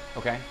spindle.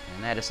 Okay.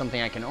 And that is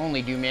something I can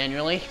only do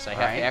manually, so I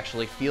have to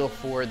actually feel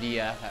for the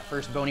that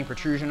first bony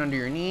protrusion under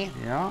your knee.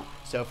 Yeah.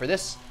 So for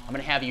this, I'm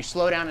gonna have you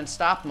slow down and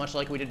stop, much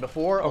like we did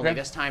before, only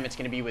this time it's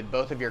gonna be with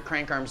both of your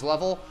crank arms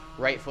level,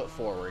 right foot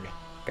forward.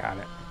 Got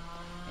it.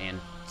 And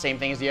same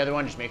thing as the other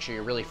one, just make sure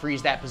you really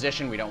freeze that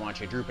position. We don't want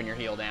you drooping your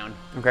heel down.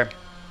 Okay.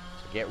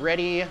 So get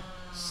ready,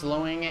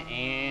 slowing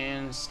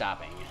and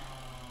stopping.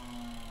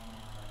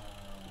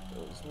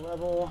 Goes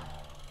level.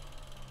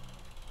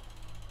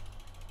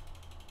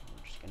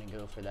 We're just gonna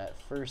go for that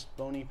first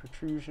bony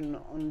protrusion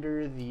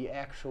under the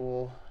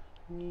actual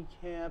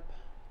kneecap.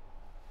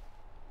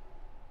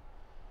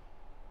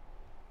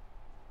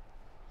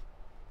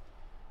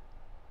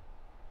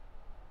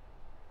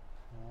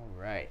 All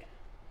right.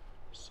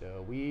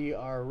 So we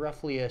are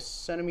roughly a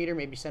centimeter,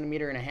 maybe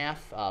centimeter and a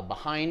half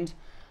behind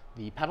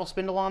the pedal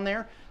spindle on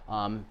there.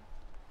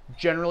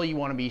 Generally, you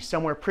want to be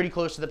somewhere pretty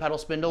close to the pedal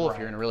spindle if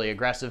you're in a really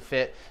aggressive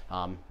fit.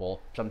 Well,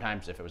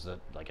 sometimes if it was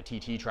like a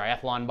TT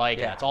triathlon bike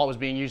and that's all it was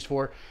being used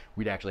for,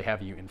 we'd actually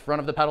have you in front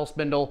of the pedal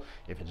spindle.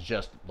 If it's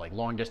just like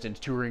long distance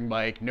touring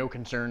bike, no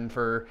concern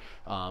for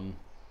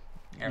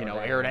you know,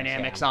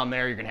 aerodynamics on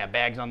there, you're gonna have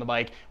bags on the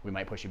bike, we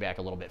might push you back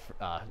a little bit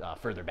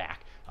further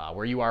back.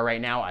 Where you are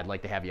right now, I'd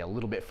like to have you a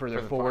little bit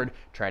further forward,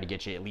 try to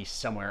get you at least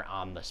somewhere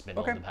on the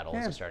spindle of the pedal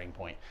as a starting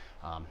point.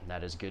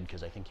 That is good,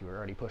 because I think you were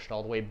already pushed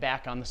all the way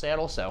back on the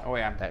saddle, so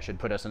that should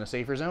put us in a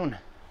safer zone.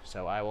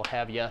 So I will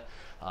have you,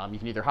 you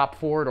can either hop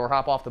forward or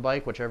hop off the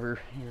bike, whichever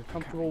you're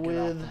comfortable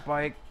with. Off the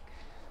bike.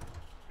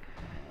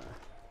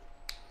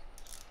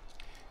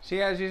 See,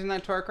 guys, using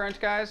that torque wrench,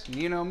 guys,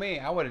 you know me,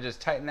 I would have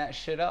just tightened that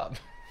shit up.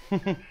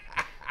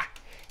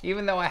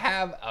 Even though I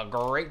have a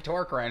great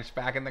torque wrench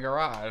back in the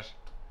garage.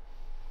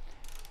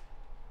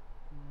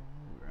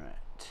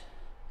 Right.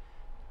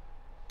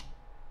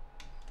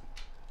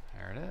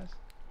 There it is.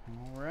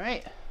 All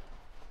right.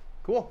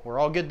 Cool. We're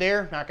all good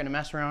there. Not going to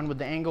mess around with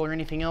the angle or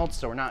anything else,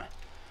 so we're not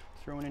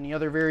throwing any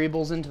other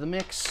variables into the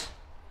mix.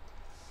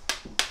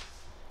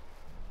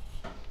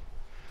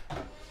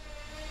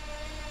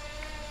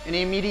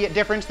 Any immediate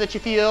difference that you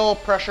feel?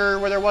 Pressure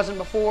where there wasn't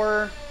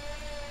before?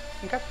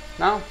 Okay.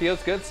 No,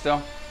 feels good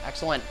still.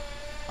 Excellent.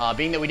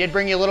 Being that we did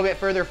bring you a little bit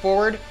further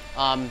forward,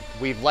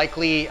 we've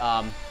likely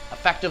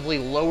effectively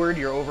lowered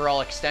your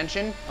overall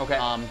extension. Okay.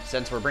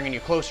 Since we're bringing you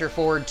closer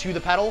forward to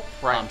the pedal.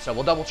 Right. So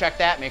we'll double check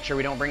that, make sure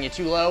we don't bring you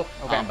too low.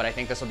 Okay. But I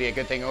think this will be a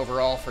good thing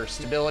overall for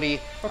stability.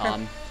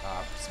 Okay.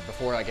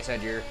 Before, like I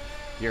said,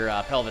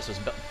 your pelvis was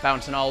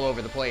bouncing all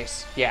over the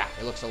place. Yeah.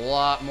 It looks a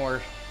lot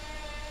more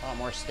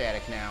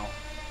static now.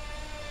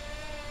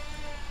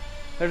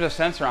 There's a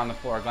sensor on the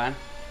floor, Glenn.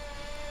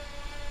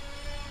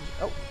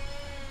 Oh.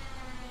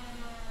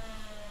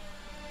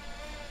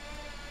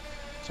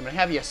 So I'm gonna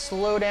have you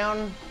slow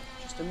down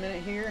just a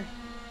minute here.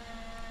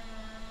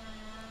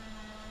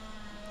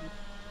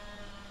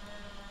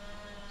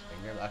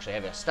 So actually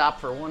have you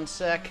stop for 1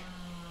 sec.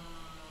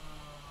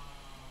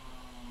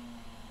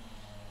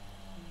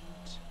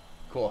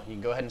 Cool, you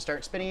can go ahead and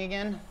start spinning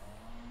again.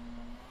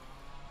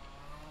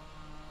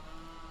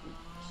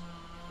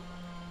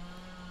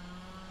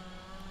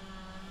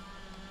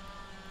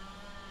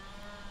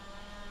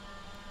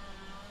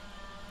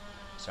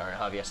 Sorry,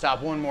 I'll have you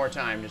stop one more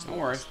time, just to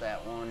watch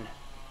that one.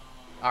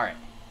 All right,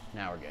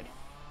 now we're good.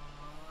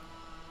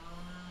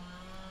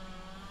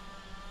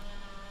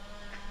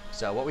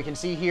 So what we can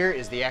see here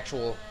is the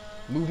actual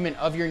movement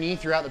of your knee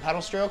throughout the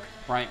pedal stroke.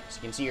 Right. So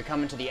you can see you're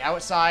coming to the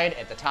outside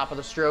at the top of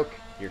the stroke.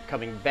 You're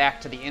coming back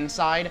to the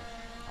inside.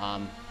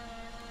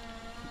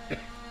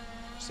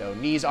 So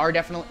knees are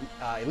definitely,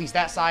 at least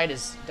that side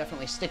is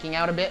definitely sticking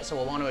out a bit, so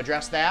we'll want to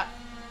address that.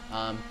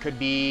 Could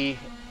be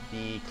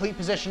the cleat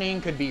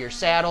positioning, could be your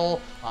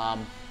saddle.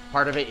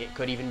 Part of it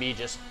could even be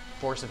just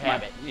force of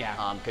habit.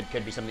 Yeah.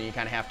 Could be something you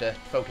kind of have to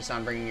focus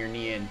on bringing your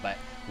knee in, but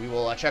we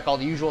will check all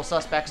the usual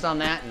suspects on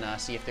that and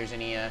see if there's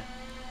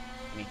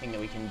anything that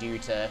we can do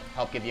to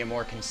help give you a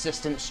more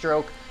consistent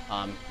stroke,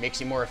 makes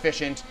you more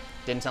efficient.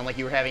 Didn't sound like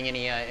you were having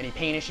any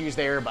pain issues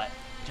there, but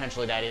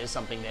potentially that is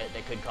something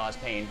that could cause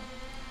pain.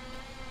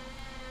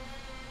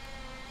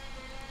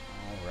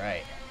 All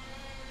right.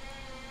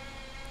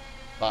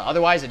 But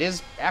otherwise, it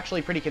is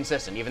actually pretty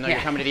consistent. Even though you're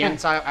coming to the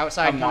inside,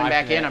 outside, coming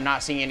back in, I'm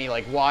not seeing any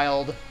like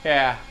wild.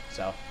 Yeah.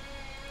 So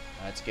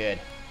that's good.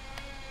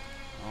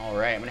 All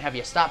right, I'm gonna have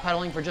you stop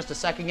pedaling for just a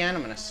sec again.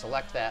 I'm gonna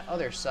select that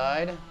other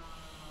side.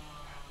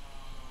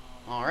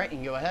 All right, you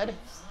can go ahead.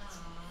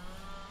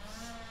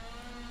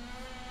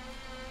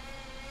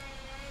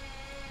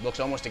 Looks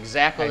almost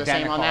exactly the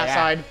same on that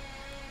side.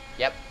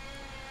 Yep.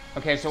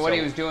 Okay, so what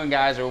he was doing,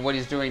 guys, or what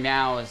he's doing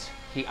now is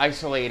he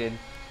isolated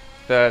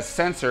the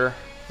sensor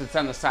that's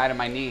on the side of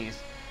my knees,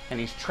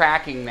 and he's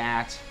tracking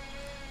that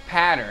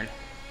pattern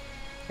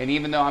And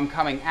even though I'm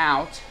coming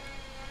out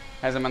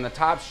as I'm on the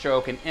top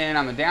stroke and in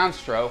on the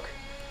downstroke,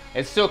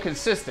 it's still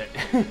consistent.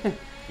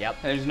 Yep.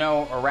 There's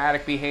no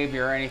erratic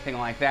behavior or anything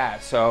like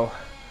that. So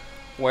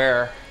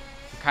where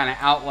I'm kind of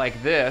out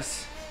like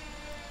this,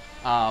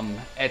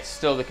 it's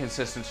still the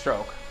consistent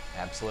stroke.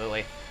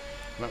 Absolutely.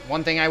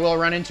 One thing I will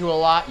run into a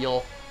lot,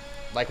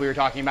 like we were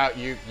talking about,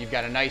 you've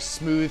got a nice,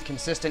 smooth,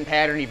 consistent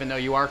pattern, even though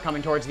you are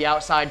coming towards the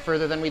outside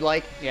further than we'd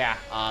like. Yeah.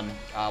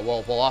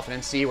 We'll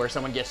often see where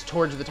someone gets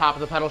towards the top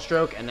of the pedal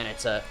stroke, and then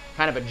it's a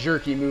kind of a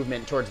jerky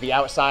movement towards the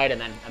outside,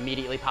 and then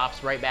immediately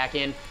pops right back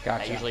in.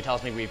 Gotcha. That usually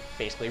tells me we've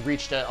basically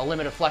reached a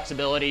limit of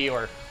flexibility,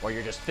 or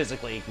you're just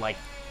physically like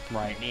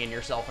kneeing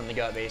yourself in the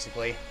gut,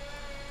 basically.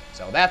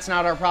 So that's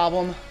not our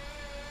problem.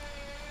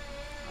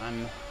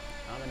 I'm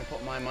gonna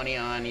put my money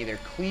on either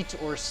cleat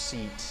or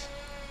seat.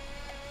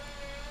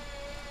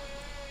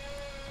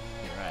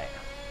 All right,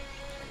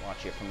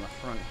 watch it from the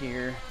front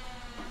here.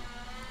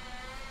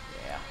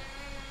 Yeah.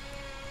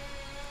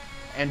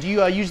 And do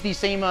you use these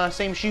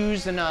same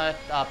shoes and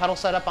pedal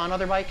setup on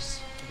other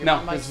bikes?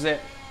 No, this is it.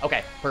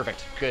 Okay,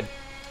 perfect, good.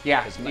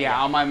 Yeah,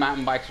 all my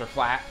mountain bikes are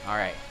flat. All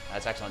right,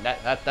 that's excellent.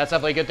 That's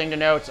definitely a good thing to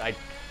note. I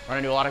run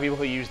into a lot of people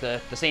who use the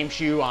same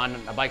shoe on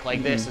a bike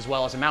like this as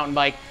well as a mountain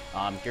bike.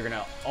 You're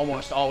gonna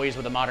almost always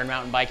with a modern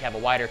mountain bike have a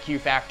wider Q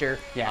factor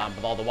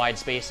with all the wide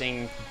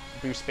spacing,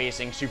 boost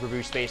spacing, super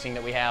boost spacing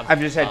that we have. I've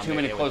just had too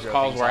many close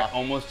calls where I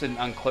almost didn't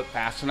unclip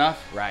fast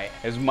enough. Right.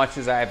 As much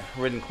as I've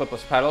ridden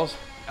clipless pedals.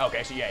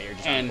 Okay, so yeah, you're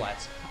just on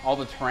flats. All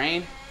the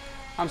terrain,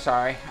 I'm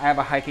sorry, I have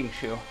a hiking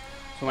shoe.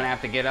 So when I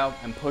have to get up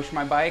and push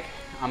my bike,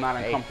 I'm not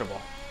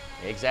uncomfortable.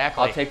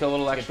 Exactly. I'll take the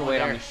little extra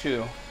weight on the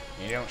shoe.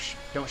 You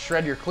don't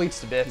shred your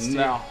cleats to bits, too.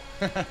 No.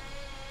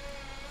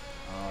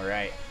 All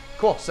right.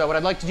 Cool. So what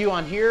I'd like to do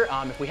on here,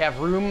 if we have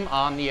room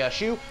on the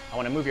shoe, I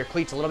want to move your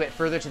cleats a little bit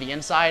further to the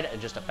inside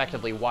and just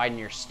effectively widen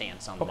your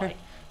stance on the bike.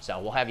 So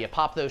we'll have you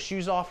pop those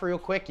shoes off real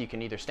quick. You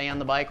can either stay on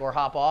the bike or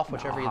hop off,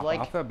 whichever you'd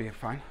like. That'd be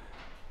fine.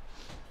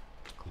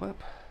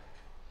 Clip.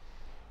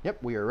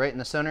 Yep, we are right in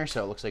the center,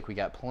 so it looks like we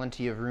got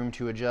plenty of room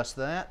to adjust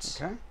that.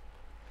 Okay.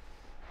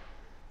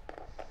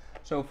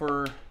 So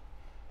for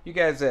you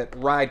guys that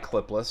ride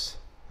clipless,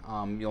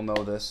 you'll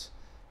know this,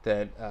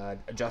 that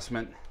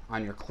adjustment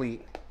on your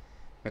cleat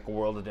make a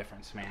world of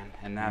difference, man.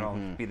 And that'll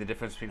be the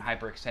difference between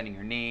hyperextending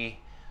your knee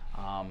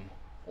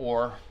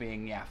or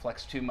being,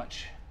 flexed too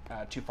much,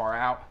 too far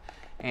out.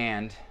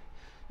 And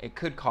it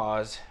could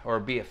cause or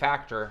be a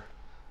factor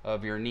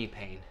of your knee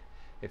pain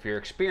if you're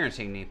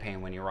experiencing knee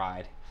pain when you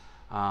ride.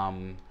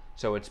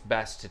 So it's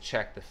best to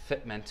check the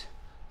fitment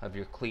of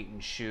your cleat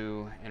and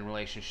shoe in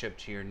relationship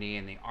to your knee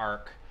and the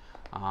arc,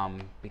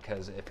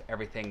 because if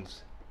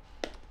everything's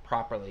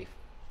properly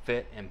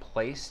fit and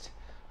placed,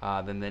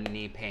 then the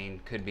knee pain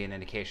could be an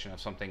indication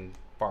of something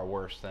far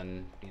worse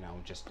than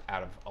just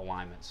out of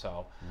alignment.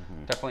 So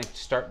definitely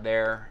start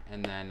there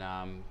and then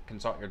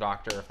consult your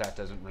doctor if that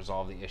doesn't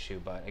resolve the issue.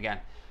 But again,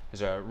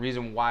 there's a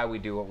reason why we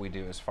do what we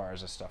do as far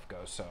as this stuff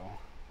goes. So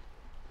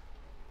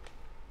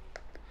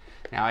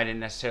now I didn't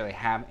necessarily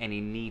have any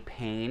knee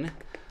pain.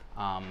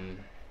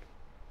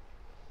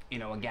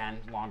 Again,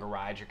 longer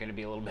rides, you're going to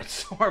be a little bit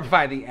sore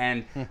by the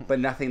end, but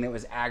nothing that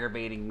was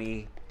aggravating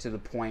me to the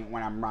point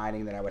when I'm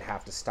riding that I would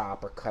have to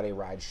stop or cut a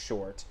ride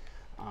short.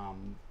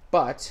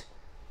 But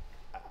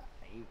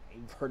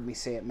you've heard me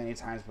say it many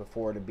times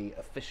before, to be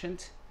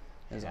efficient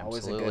is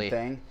always a good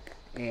thing.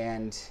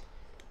 And,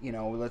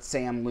 let's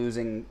say I'm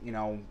losing,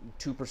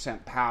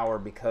 2% power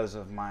because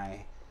of my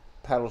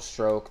pedal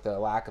stroke, the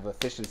lack of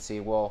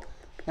efficiency. Well,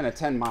 in a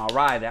 10-mile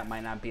ride, that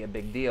might not be a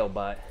big deal,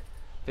 but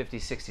 50,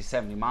 60,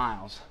 70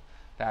 miles,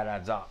 that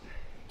adds up.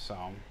 So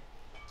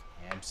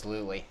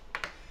absolutely.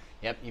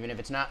 Yep, even if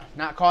it's not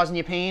causing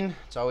you pain,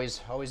 it's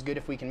always good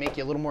if we can make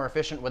you a little more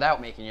efficient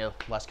without making you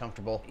less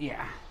comfortable.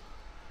 Yeah.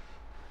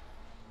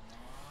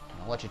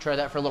 I'll let you try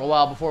that for a little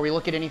while before we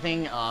look at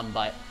anything,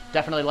 but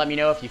definitely let me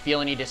know if you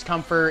feel any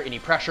discomfort, any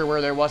pressure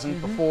where there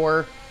wasn't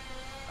before.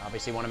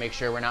 Obviously want to make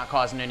sure we're not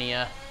causing any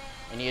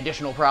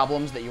additional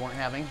problems that you weren't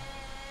having.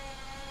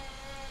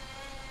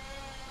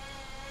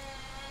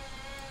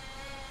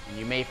 And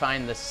you may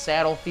find the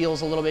saddle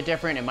feels a little bit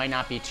different. It might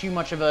not be too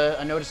much of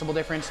a noticeable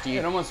difference.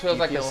 It almost feels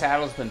like the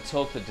saddle's been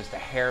tilted just a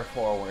hair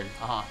forward.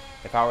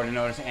 If I were to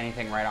notice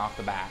anything right off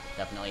the bat.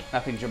 Definitely.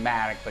 Nothing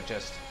dramatic, but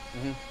just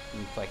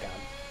it's like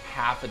a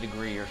half a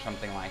degree or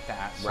something like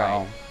that. So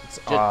right. It's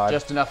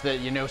just enough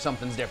that you know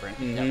something's different.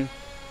 Yep.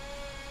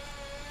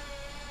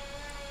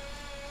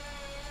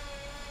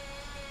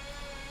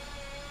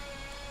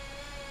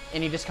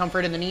 Any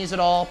discomfort in the knees at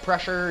all?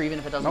 Pressure, even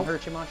if it doesn't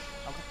hurt you much?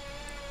 Okay.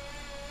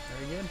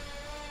 Very good.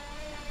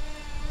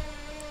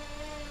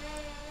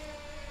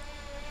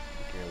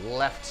 Your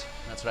left,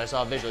 that's what I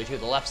saw visually too.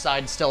 The left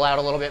side's still out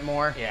a little bit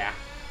more. Yeah.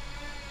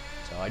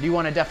 So I do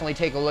want to definitely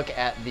take a look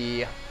at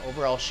the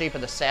overall shape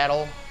of the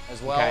saddle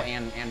as well,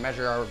 and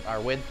measure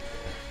our width.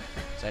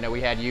 So I know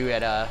we had you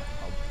at a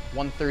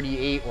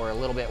 138 or a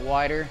little bit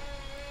wider.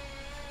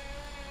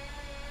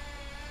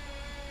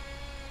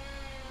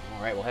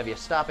 All right, we'll have you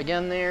stop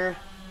again there.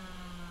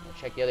 Make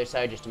check the other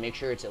side just to make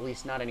sure it's at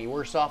least not any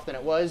worse off than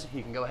it was.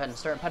 You can go ahead and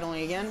start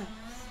pedaling again.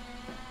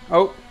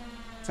 Oh,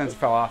 sensor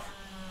fell off.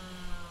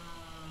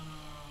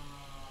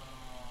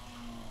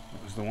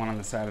 That was the one on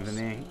the side of the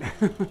knee.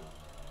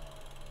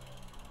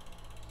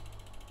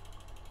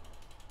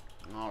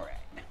 All right.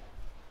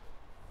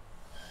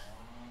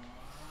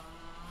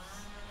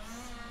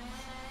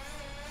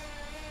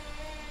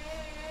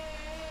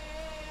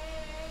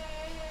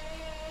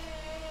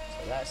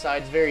 So that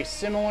side's very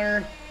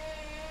similar.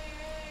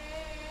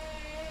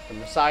 From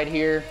the side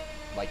here,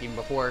 like even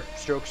before,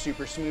 stroke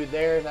super smooth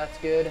there, that's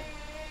good.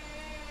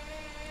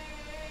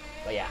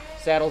 But yeah,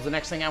 saddle's the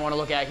next thing I want to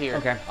look at here.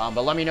 Okay.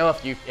 But let me know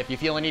if you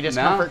feel any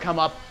discomfort come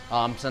up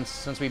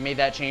since we've made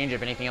that change.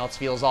 If anything else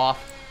feels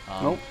off,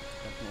 Nope.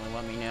 definitely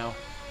let me know.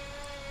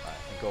 But I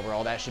think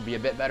overall that should be a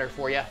bit better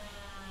for you. Get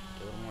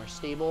a little more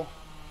stable.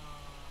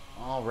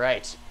 All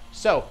right.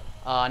 So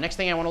next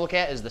thing I want to look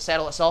at is the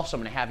saddle itself. So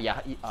I'm going to have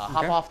you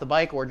hop off the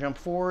bike or jump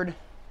forward.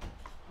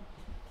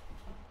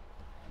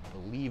 I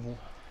believe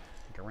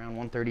around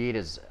 138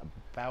 is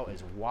about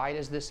as wide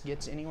as this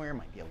gets anywhere.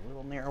 Might be a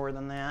little narrower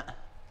than that.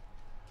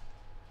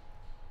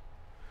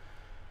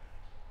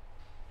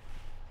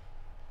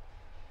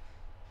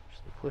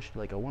 Pushed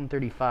like a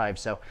 135,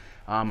 so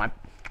I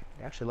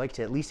actually like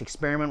to at least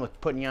experiment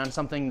with putting you on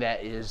something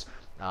that is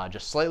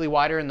just slightly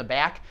wider in the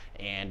back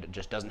and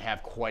just doesn't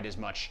have quite as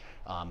much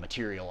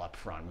material up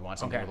front. We want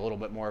something with a little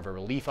bit more of a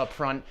relief up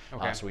front,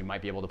 so we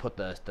might be able to put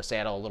the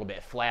saddle a little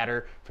bit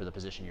flatter for the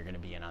position you're going to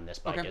be in on this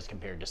bike as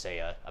compared to, say,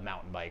 a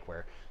mountain bike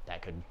where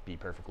that could be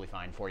perfectly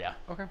fine for you.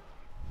 Okay.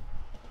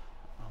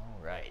 All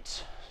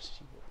right. Let's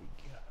see what we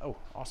got. Oh,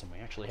 awesome. We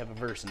actually have a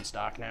verse in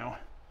stock now.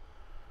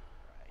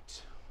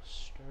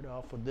 Start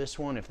off with this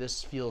one. If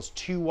this feels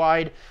too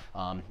wide,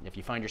 if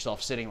you find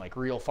yourself sitting like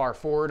real far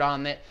forward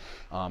on it,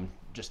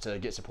 just to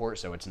get support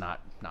so it's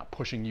not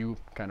pushing you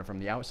kind of from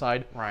the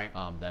outside, right?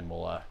 Then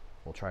we'll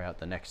try out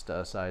the next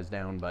size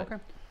down. But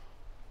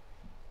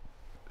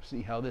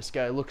see how this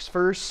guy looks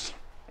first.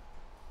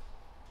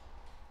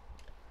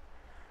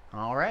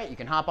 All right, you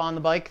can hop on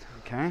the bike.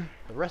 Okay.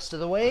 The rest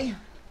of the way.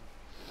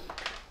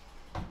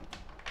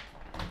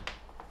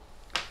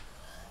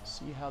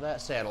 See how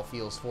that saddle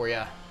feels for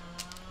you.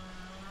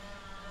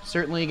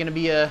 Certainly going to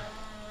be a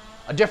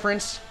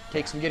difference,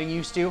 take some getting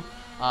used to.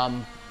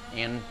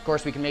 And of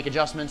course we can make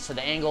adjustments to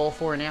the angle,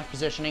 fore and aft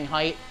positioning,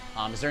 height.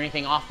 Is there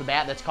anything off the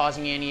bat that's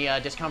causing you any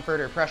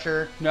discomfort or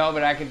pressure? No,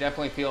 but I can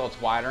definitely feel it's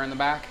wider in the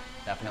back.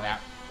 Definitely.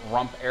 That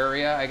rump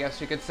area, I guess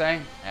you could say.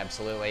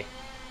 Absolutely.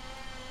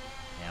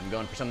 Yeah, I'm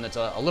going for something that's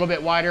a little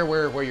bit wider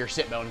where your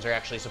sit bones are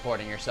actually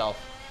supporting yourself.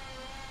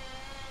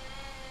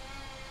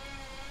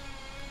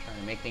 Trying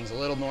to make things a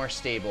little more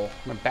stable.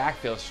 My back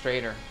feels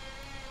straighter.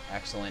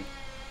 Excellent.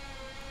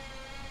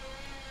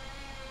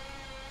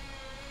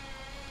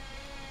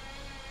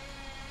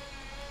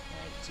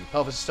 See,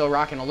 pelvis is still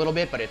rocking a little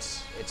bit, but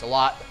it's a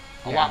lot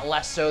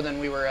less so than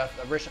we were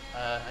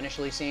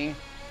initially seeing.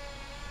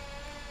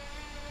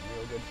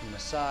 Real good from the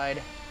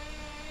side.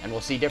 And we'll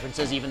see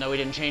differences even though we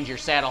didn't change your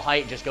saddle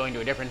height. Just going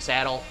to a different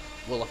saddle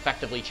will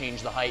effectively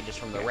change the height just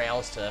from the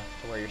rails to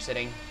where you're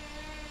sitting.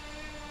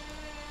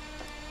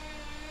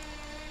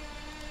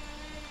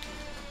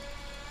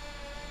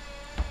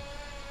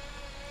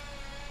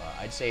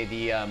 I'd say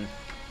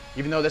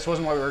even though this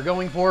wasn't what we were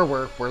going for,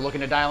 we're looking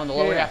to dial in the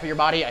lower half of your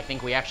body. I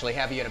think we actually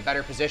have you in a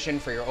better position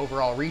for your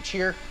overall reach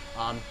here.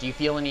 Do you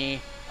feel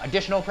any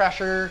additional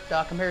pressure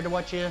compared to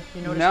what you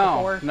noticed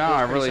before? No,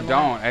 I really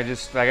don't. I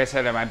just, like I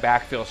said, my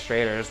back feels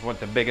straighter is what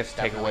the biggest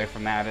takeaway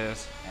from that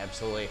is.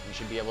 Absolutely. You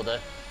should be able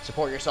to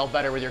support yourself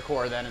better with your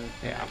core then in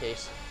that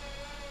case.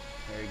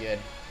 Very good.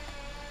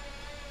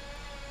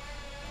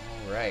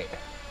 All right.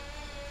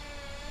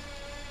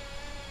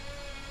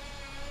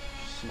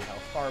 See how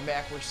far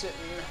back we're sitting.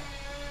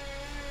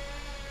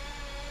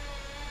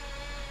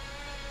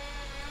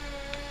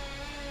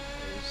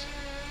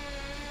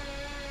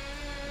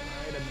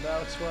 Right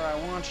about where I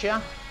want you.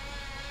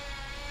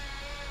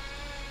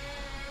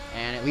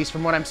 And at least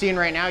from what I'm seeing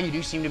right now, you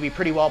do seem to be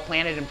pretty well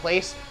planted in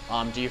place.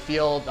 Do you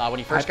feel when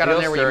you first got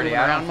on there, were you moving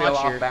around much? I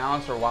don't feel off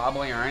balance or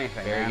wobbling or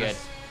anything. Very good.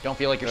 Don't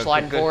feel like you're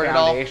sliding forward at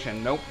all?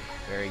 Nope.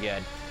 Very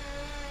good.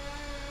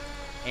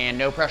 And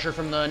no pressure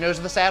from the nose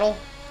of the saddle?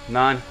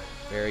 None.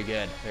 Very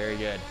good, very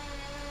good.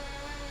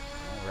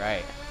 All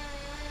right.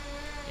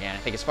 And I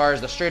think as far as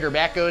the straighter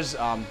back goes,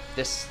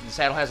 the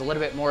saddle has a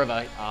little bit more of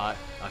a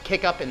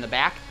kick up in the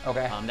back.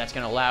 Okay. That's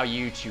going to allow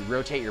you to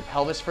rotate your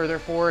pelvis further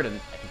forward, and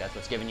I think that's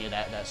what's giving you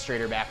that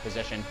straighter back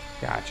position.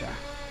 Gotcha.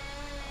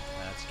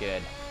 That's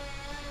good.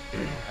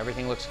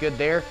 Everything looks good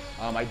there.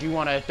 I do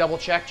want to double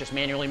check, just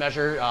manually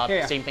measure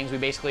same things we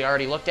basically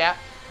already looked at.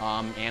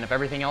 And if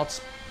everything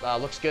else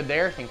looks good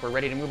there, I think we're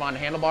ready to move on to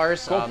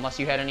handlebars, cool. Unless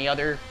you had any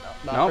other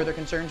further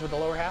concerns with the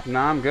lower half.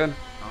 No, I'm good.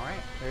 All right,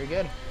 very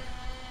good.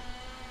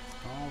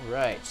 All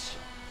right.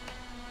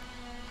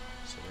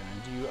 So we're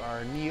going to do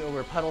our knee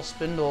over pedal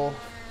spindle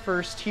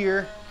first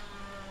here.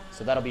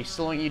 So that'll be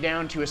slowing you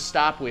down to a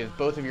stop with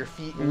both of your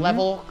feet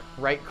level,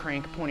 right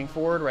crank pointing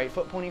forward, right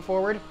foot pointing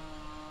forward.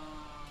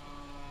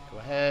 Go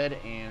ahead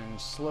and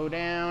slow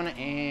down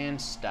and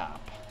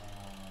stop.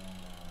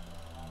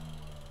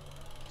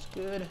 It's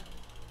good.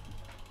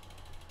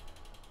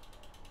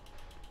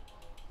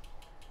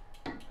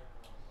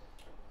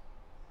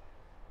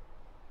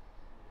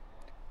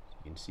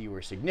 You can see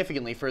we're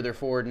significantly further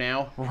forward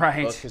now.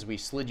 Right. Both because we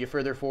slid you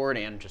further forward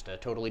and just a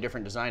totally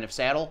different design of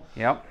saddle.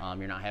 Yep.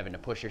 You're not having to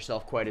push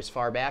yourself quite as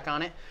far back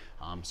on it.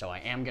 So I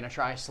am going to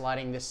try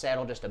sliding this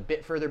saddle just a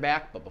bit further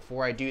back, but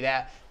before I do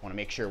that, I want to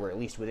make sure we're at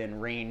least within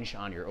range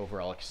on your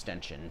overall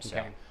extension. So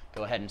Okay.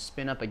 go ahead and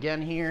spin up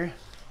again here.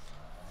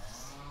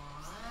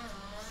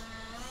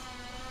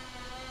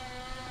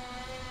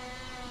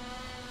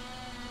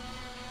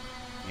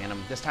 And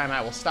this time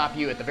I will stop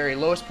you at the very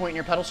lowest point in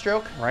your pedal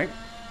stroke. Right.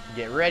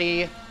 Get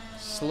ready,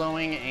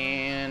 slowing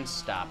and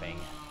stopping.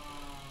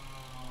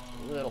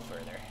 A little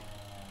further,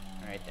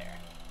 right there.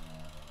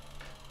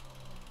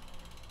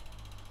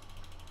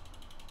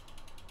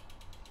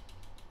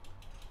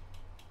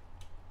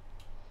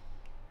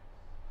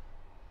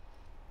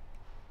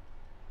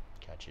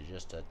 Got you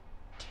just a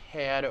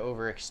tad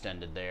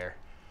overextended there.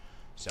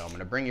 So I'm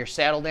gonna bring your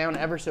saddle down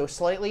ever so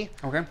slightly.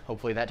 Okay.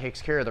 Hopefully that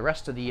takes care of the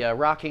rest of the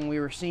rocking we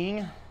were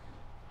seeing.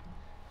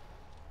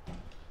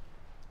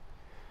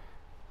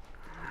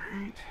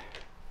 Right.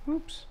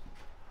 Oops.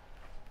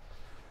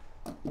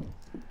 Of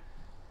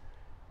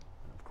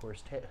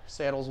course,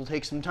 saddles will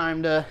take some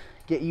time to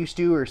get used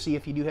to or see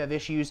if you do have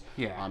issues.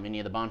 Yeah. Any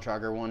of the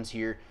Bontrager ones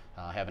here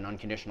have an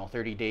unconditional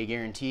 30-day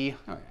guarantee.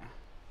 Oh, yeah.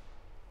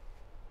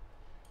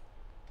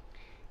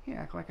 You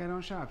act like I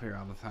don't shop here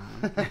all the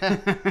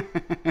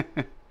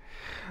time.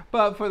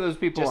 But for those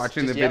people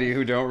watching the video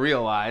who don't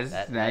realize,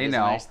 that now you is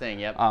know. a nice thing,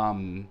 yep.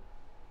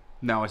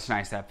 No, it's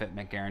nice, that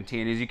fitment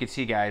guarantee. And as you can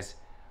see, guys,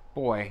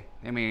 boy,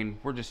 I mean,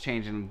 we're just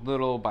changing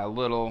little by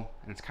little,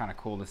 and it's kind of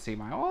cool to see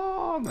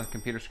on the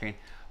computer screen.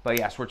 But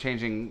yes, we're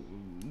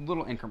changing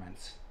little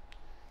increments.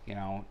 You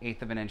know,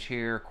 1/8 of an inch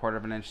here, 1/4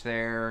 of an inch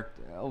there,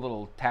 a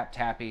little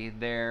tappy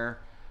there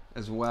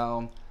as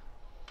well.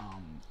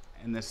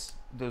 And those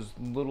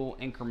little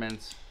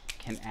increments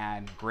can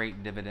add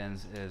great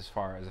dividends as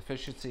far as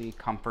efficiency,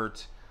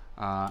 comfort,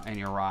 and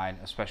your ride.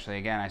 Especially,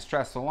 again, I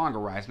stress the longer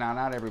rides. Now,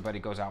 not everybody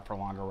goes out for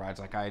longer rides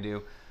like I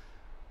do.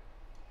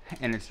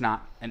 And it's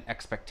not an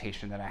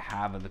expectation that I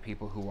have of the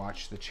people who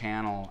watch the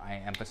channel. I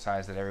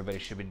emphasize that everybody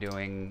should be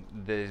doing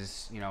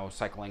this, you know,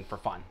 cycling for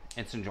fun.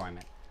 It's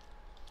enjoyment.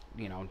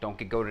 You know, don't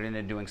get goaded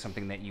into doing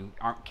something that you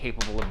aren't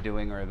capable of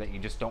doing or that you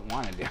just don't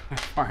want to do as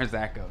far as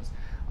that goes.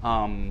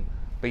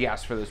 But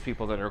yes, for those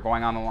people that are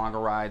going on the longer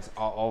rides,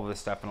 all of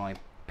this definitely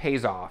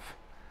pays off.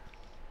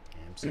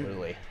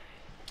 Absolutely.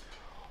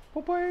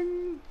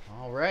 Boing.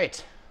 All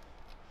right.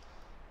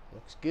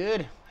 Looks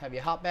good. Have you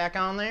hop back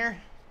on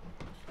there?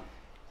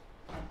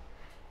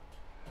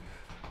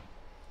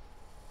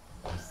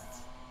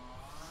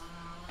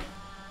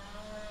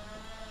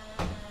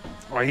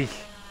 Oy.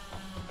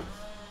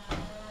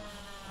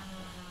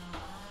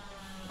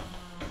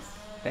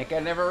 Think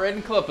I've never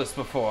ridden Clippus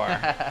before.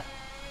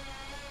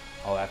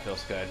 Oh, that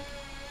feels good.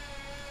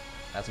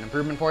 That's an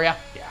improvement for you?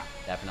 Yeah.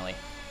 Definitely.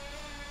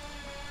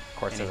 Of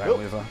course, Any- as I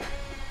lose them.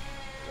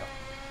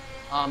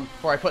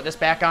 Before I put this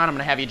back on, I'm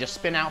gonna have you just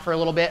spin out for a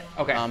little bit.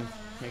 Okay.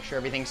 Make sure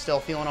everything's still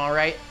feeling all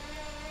right.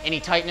 Any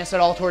tightness at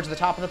all towards the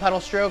top of the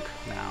pedal stroke?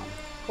 Now.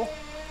 Cool.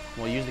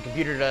 We'll use the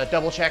computer to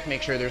double check,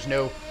 make sure there's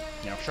no,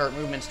 sharp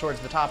movements towards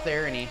the top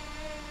there, any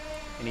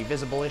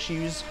visible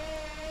issues.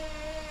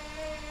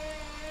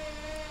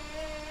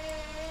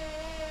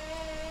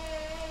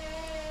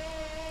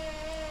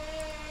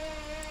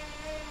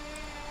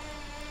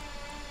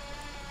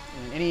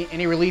 And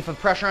any relief of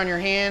pressure on your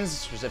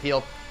hands? Does it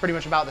feel pretty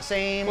much about the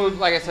same? Well,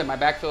 like I said, my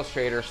back feels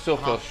straighter, still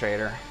feels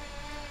straighter.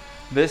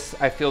 This,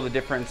 I feel the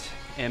difference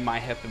in my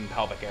hip and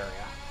pelvic area.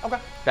 Okay.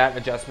 That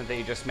adjustment that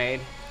you just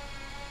made,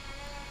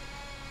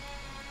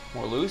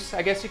 more loose,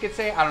 I guess you could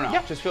say. I don't know.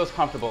 Yeah. Just feels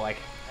comfortable, like.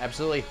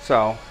 Absolutely.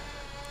 So.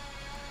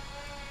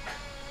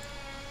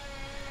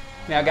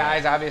 Now,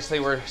 guys, obviously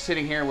we're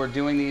sitting here, we're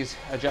doing these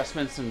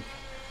adjustments and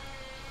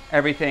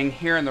everything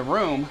here in the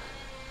room.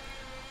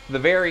 The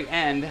very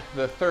end,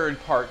 the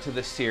third part to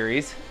this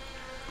series,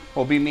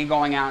 will be me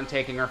going out and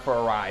taking her for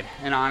a ride.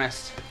 An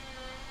honest,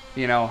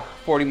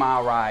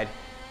 40-mile ride.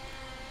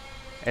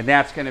 And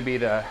that's going to be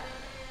the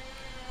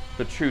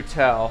true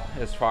tell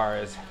as far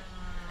as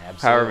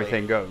how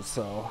everything goes.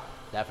 So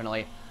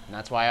definitely. And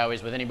that's why I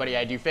always, with anybody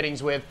I do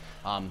fittings with,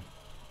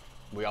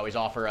 we always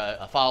offer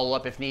a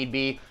follow-up if need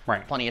be.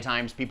 Right. Plenty of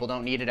times people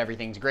don't need it,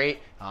 everything's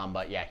great.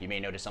 But yeah, you may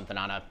notice something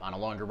on a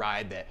longer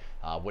ride that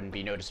wouldn't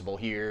be noticeable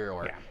here,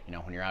 or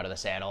when you're out of the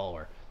saddle,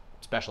 or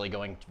especially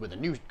going with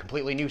a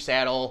completely new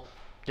saddle,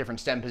 different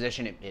stem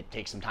position, it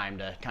takes some time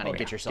to kind of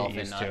get yourself in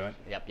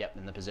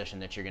in the position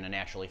that you're going to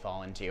naturally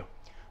fall into.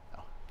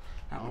 So,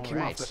 I'll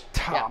come off the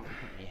top.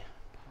 Yeah.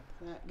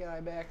 Let me pop that guy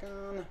back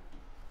on.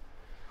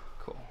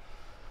 Cool.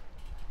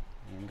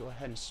 And go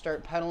ahead and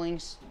start pedaling.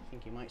 I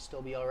think you might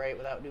still be all right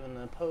without doing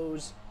the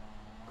pose.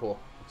 Cool,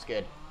 that's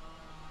good.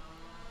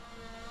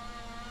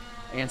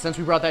 And since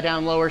we brought that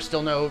down lower,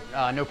 still no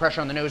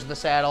pressure on the nose of the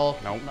saddle?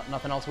 Nope.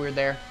 Nothing else weird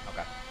there?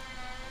 Okay.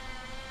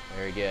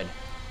 Very good.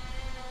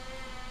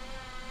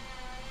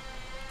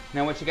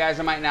 Now, what you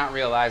guys might not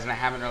realize, and I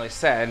haven't really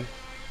said,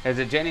 is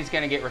that Jenny's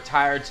going to get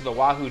retired to the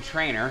Wahoo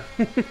trainer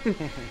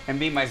and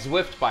be my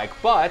Zwift bike.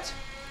 But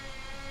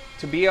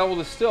to be able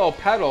to still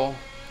pedal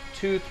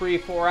 2, 3,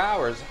 4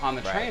 hours on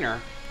the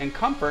trainer in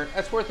comfort,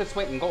 that's worth its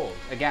weight in gold.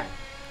 Again,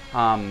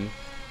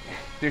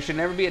 there should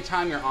never be a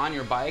time you're on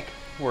your bike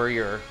where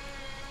you're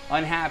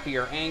unhappy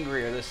or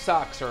angry or this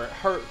sucks or it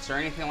hurts or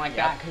anything like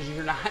that, because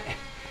you're not.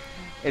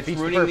 It's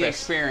ruining the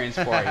experience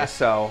for you.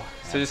 So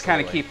just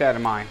kind of keep that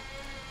in mind.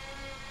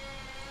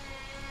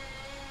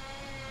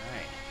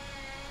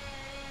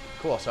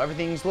 Cool, so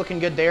everything's looking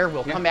good there.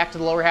 We'll come back to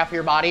the lower half of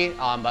your body,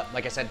 but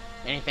like I said,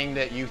 anything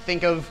that you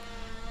think of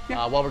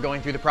while we're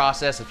going through the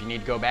process, if you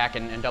need to go back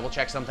and double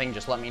check something,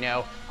 just let me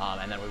know,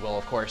 and then we will,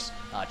 of course,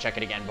 check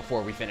it again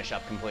before we finish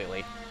up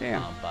completely.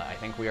 Yeah. But I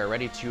think we are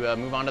ready to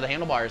move on to the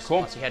handlebars. Cool.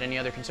 Unless you had any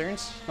other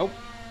concerns? Nope.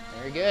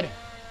 Very good.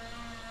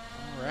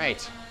 All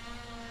right.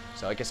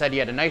 So like I said, you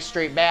had a nice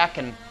straight back,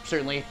 and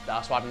certainly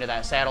swapping to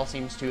that saddle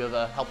seems to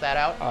have helped that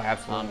out. Oh,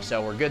 absolutely.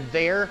 So we're good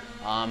there.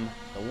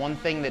 The one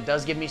thing that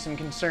does give me some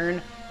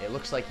concern, it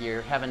looks like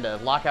you're having to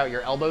lock out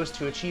your elbows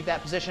to achieve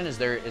that position.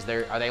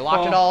 Are they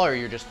locked at all, or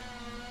you're just?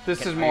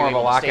 This is more of a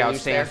lockout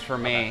stance for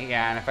me.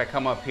 Yeah, and if I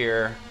come up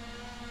here,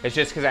 it's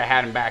just because I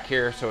had them back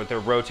here, so they're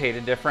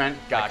rotated different.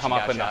 Gotcha, I come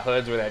up in the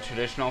hoods with that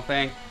traditional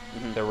thing,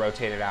 they're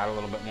rotated out a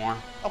little bit more.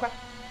 Okay.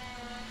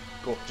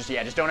 Cool.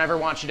 Just don't ever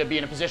want you to be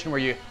in a position where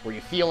you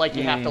feel like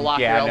you have to lock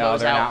your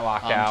elbows out, not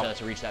locked out.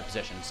 To reach that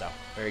position. So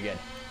very good.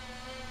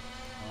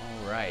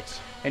 All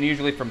right. And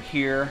usually from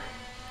here,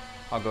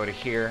 I'll go to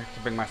here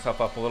to bring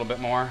myself up a little bit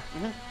more.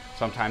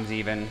 Sometimes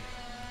even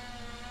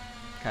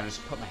kind of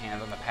just put my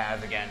hands on the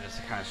pads again, just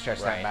to kind of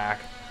stretch that back.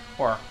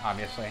 Or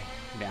obviously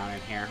down in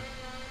here.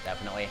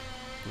 Definitely.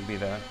 Would be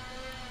the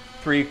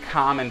 3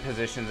 common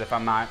positions if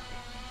I'm not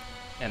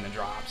in the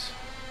drops.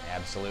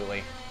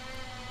 Absolutely.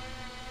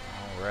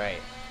 All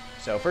right.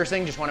 So first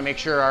thing, just want to make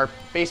sure our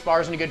base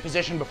bar is in a good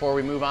position before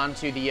we move on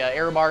to the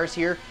aero bars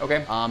here.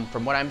 Okay.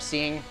 From what I'm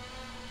seeing,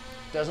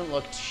 doesn't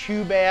look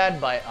too bad,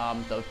 but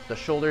the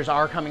shoulders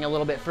are coming a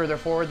little bit further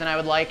forward than I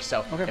would like.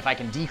 So if I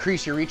can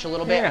decrease your reach a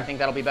little bit, I think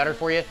that'll be better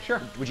for you.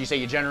 Sure. Would you say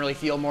you generally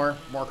feel more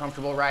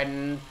comfortable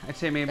riding? I'd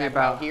say maybe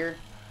about here,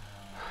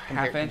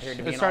 half inch.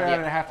 Let's start out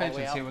at a half inch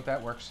and see what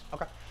that works.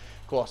 Okay.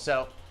 Cool.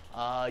 So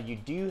you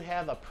do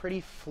have a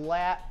pretty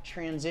flat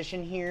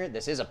transition here.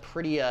 This is a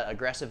pretty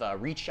aggressive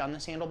reach on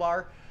this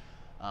handlebar,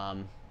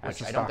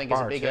 which I don't think is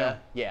a big.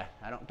 Yeah,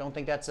 I don't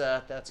think that's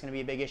going to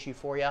be a big issue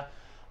for you.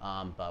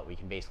 But we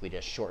can basically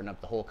just shorten up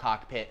the whole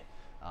cockpit.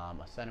 A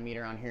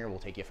centimeter on here will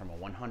take you from a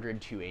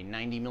 100 to a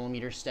 90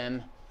 millimeter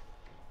stem.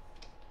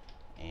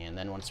 And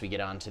then once we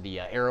get onto the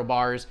aero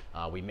bars,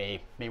 we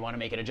may want to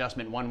make an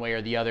adjustment one way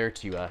or the other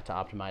to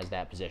optimize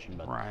that position.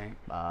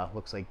 But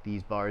looks like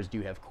these bars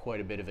do have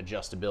quite a bit of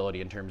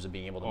adjustability in terms of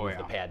being able to move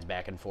the pads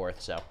back and forth.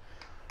 So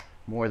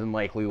more than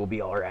likely we'll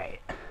be all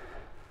right.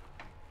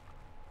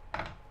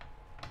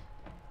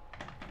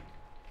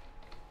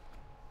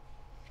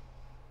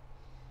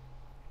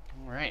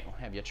 All right, we'll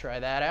have you try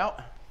that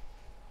out.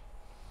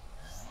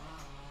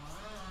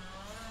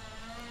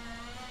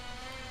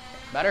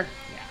 Better?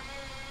 Yeah.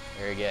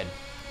 Very good.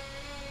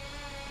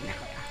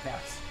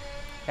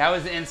 That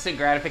was instant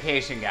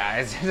gratification,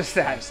 guys. Just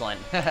that excellent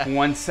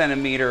 1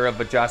 centimeter of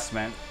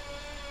adjustment.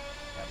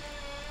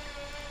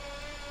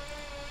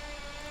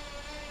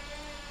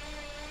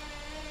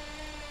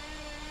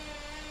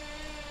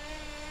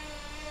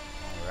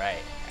 All right.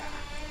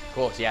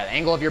 Cool. So yeah, the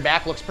angle of your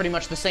back looks pretty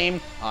much the same.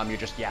 You're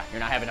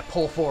not having to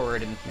pull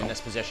forward in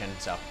this position.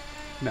 So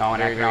no,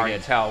 and I can already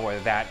tell where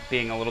that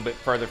being a little bit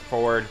further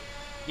forward,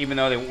 even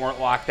though they weren't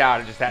locked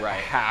out, just that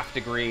half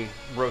degree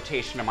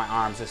rotation of my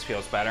arms, this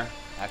feels better.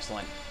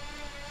 Excellent.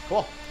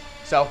 Cool.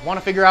 So want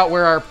to figure out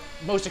where our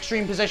most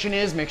extreme position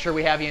is, make sure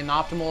we have you in the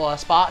optimal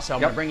spot. So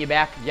I'm going to bring you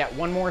back yet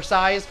one more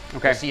size.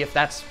 Okay. We'll see if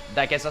that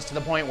gets us to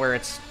the point where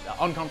it's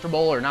uncomfortable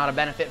or not a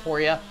benefit for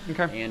you.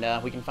 Okay.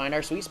 And we can find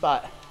our sweet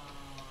spot.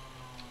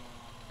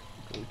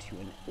 Go to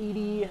an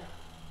 80.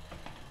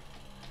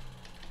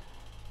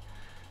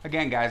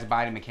 Again, guys,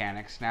 body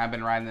mechanics. Now I've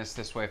been riding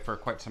this way for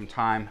quite some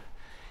time,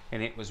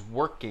 and it was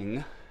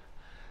working.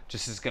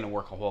 Just is going to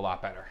work a whole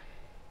lot better.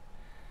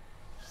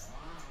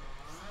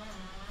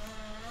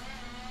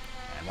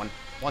 And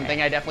one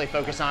thing I definitely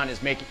focus on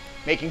is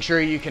making sure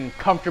you can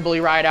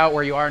comfortably ride out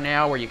where you are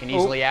now, where you can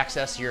easily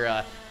access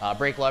your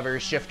brake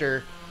levers,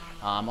 shifter,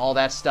 all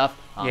that stuff.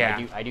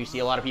 I do see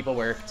a lot of people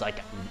where it's like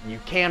you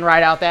can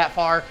ride out that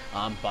far,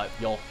 but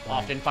you'll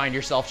often find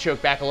yourself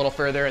choked back a little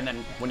further, and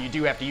then when you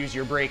do have to use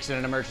your brakes in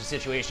an emergency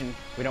situation,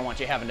 we don't want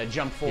you having to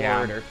jump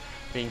forward or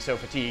being so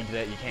fatigued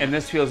that you can't. And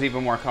this feels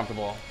even more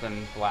comfortable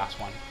than the last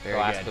one, Very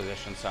the last good.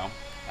 position. So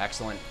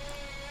excellent.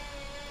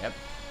 Yep.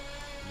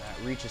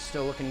 That reach is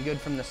still looking good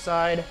from the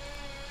side.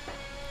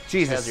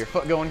 Jesus, Has your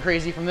foot going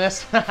crazy from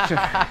this?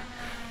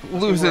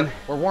 Losing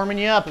We're warming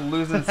you up.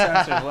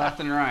 sensors left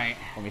and right.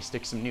 Let me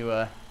stick some new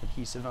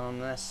adhesive on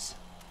this.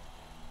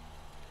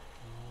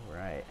 All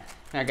right.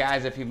 Now,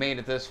 guys, if you made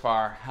it this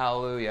far,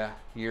 hallelujah,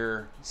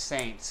 you're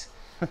saints.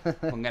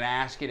 I'm gonna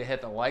ask you to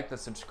hit the like, the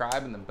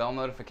subscribe, and the bell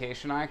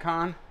notification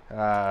icon.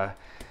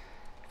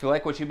 If you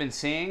like what you've been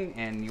seeing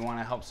and you want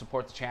to help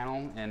support the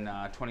channel in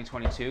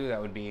 2022, that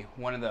would be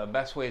one of the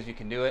best ways you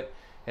can do it.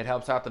 It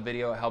helps out the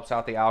video, it helps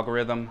out the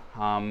algorithm,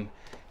 and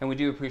we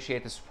do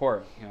appreciate the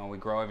support. You know, we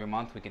grow every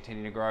month, we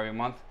continue to grow every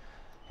month,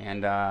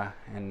 and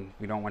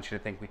we don't want you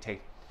to think we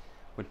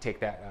take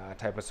that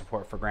type of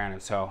support for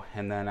granted. So,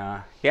 and then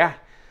yeah,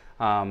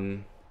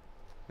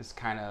 this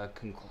kind of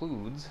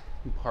concludes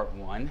part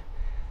one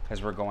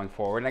as we're going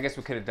forward. And I guess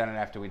we could have done it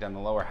after we done the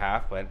lower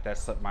half, but that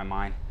slipped my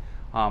mind.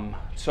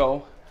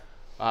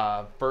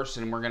 First,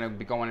 and we're going to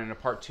be going into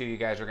part two. You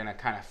guys are going to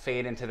kind of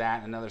fade into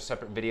that in another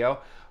separate video.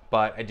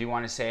 But I do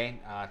want to say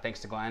thanks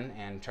to Glenn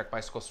and Trek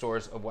Bicycle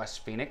Stores of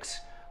West Phoenix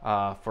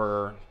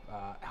for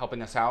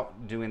helping us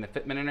out doing the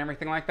fitment and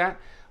everything like that.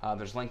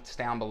 There's links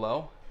down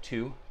below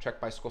to Trek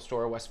Bicycle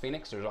Store of West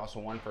Phoenix. There's also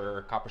one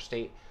for Copper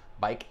State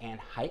Bike and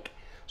Hike.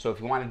 So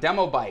if you want to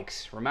demo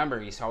bikes,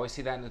 remember, you always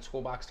see that in the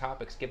toolbox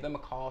topics. Give them a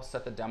call,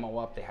 set the demo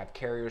up. They have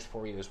carriers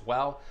for you as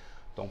well.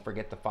 Don't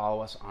forget to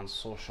follow us on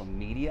social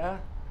media.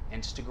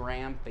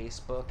 Instagram,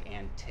 Facebook,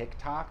 and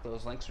TikTok.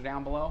 Those links are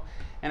down below.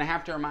 And I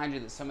have to remind you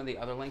that some of the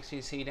other links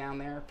you see down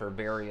there for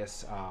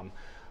various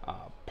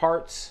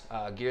parts,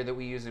 gear that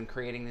we use in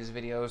creating these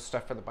videos,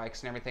 stuff for the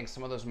bikes and everything,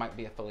 some of those might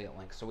be affiliate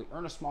links. So we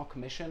earn a small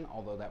commission,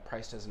 although that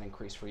price doesn't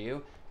increase for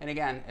you. And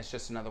again, it's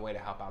just another way to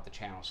help out the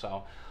channel.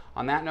 So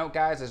on that note,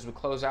 guys, as we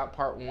close out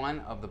part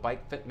one of the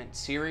Bike Fitment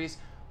series,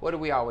 what do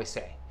we always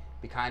say?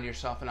 Be kind to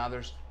yourself and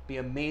others. Be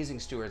amazing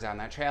stewards on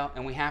that trail.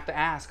 And we have to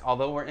ask,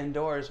 although we're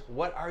indoors,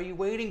 what are you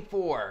waiting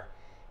for?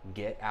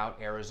 Get out,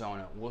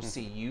 Arizona. We'll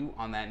see you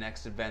on that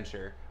next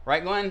adventure.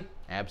 Right, Glenn?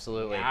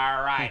 Absolutely.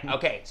 All right.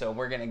 Okay, so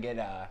we're going to get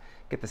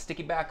the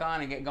sticky back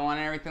on and get going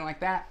and everything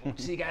like that. We'll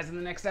see you guys in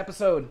the next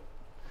episode.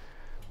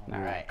 All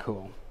right,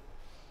 cool.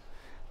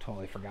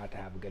 Totally forgot to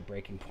have a good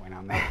breaking point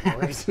on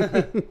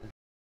that.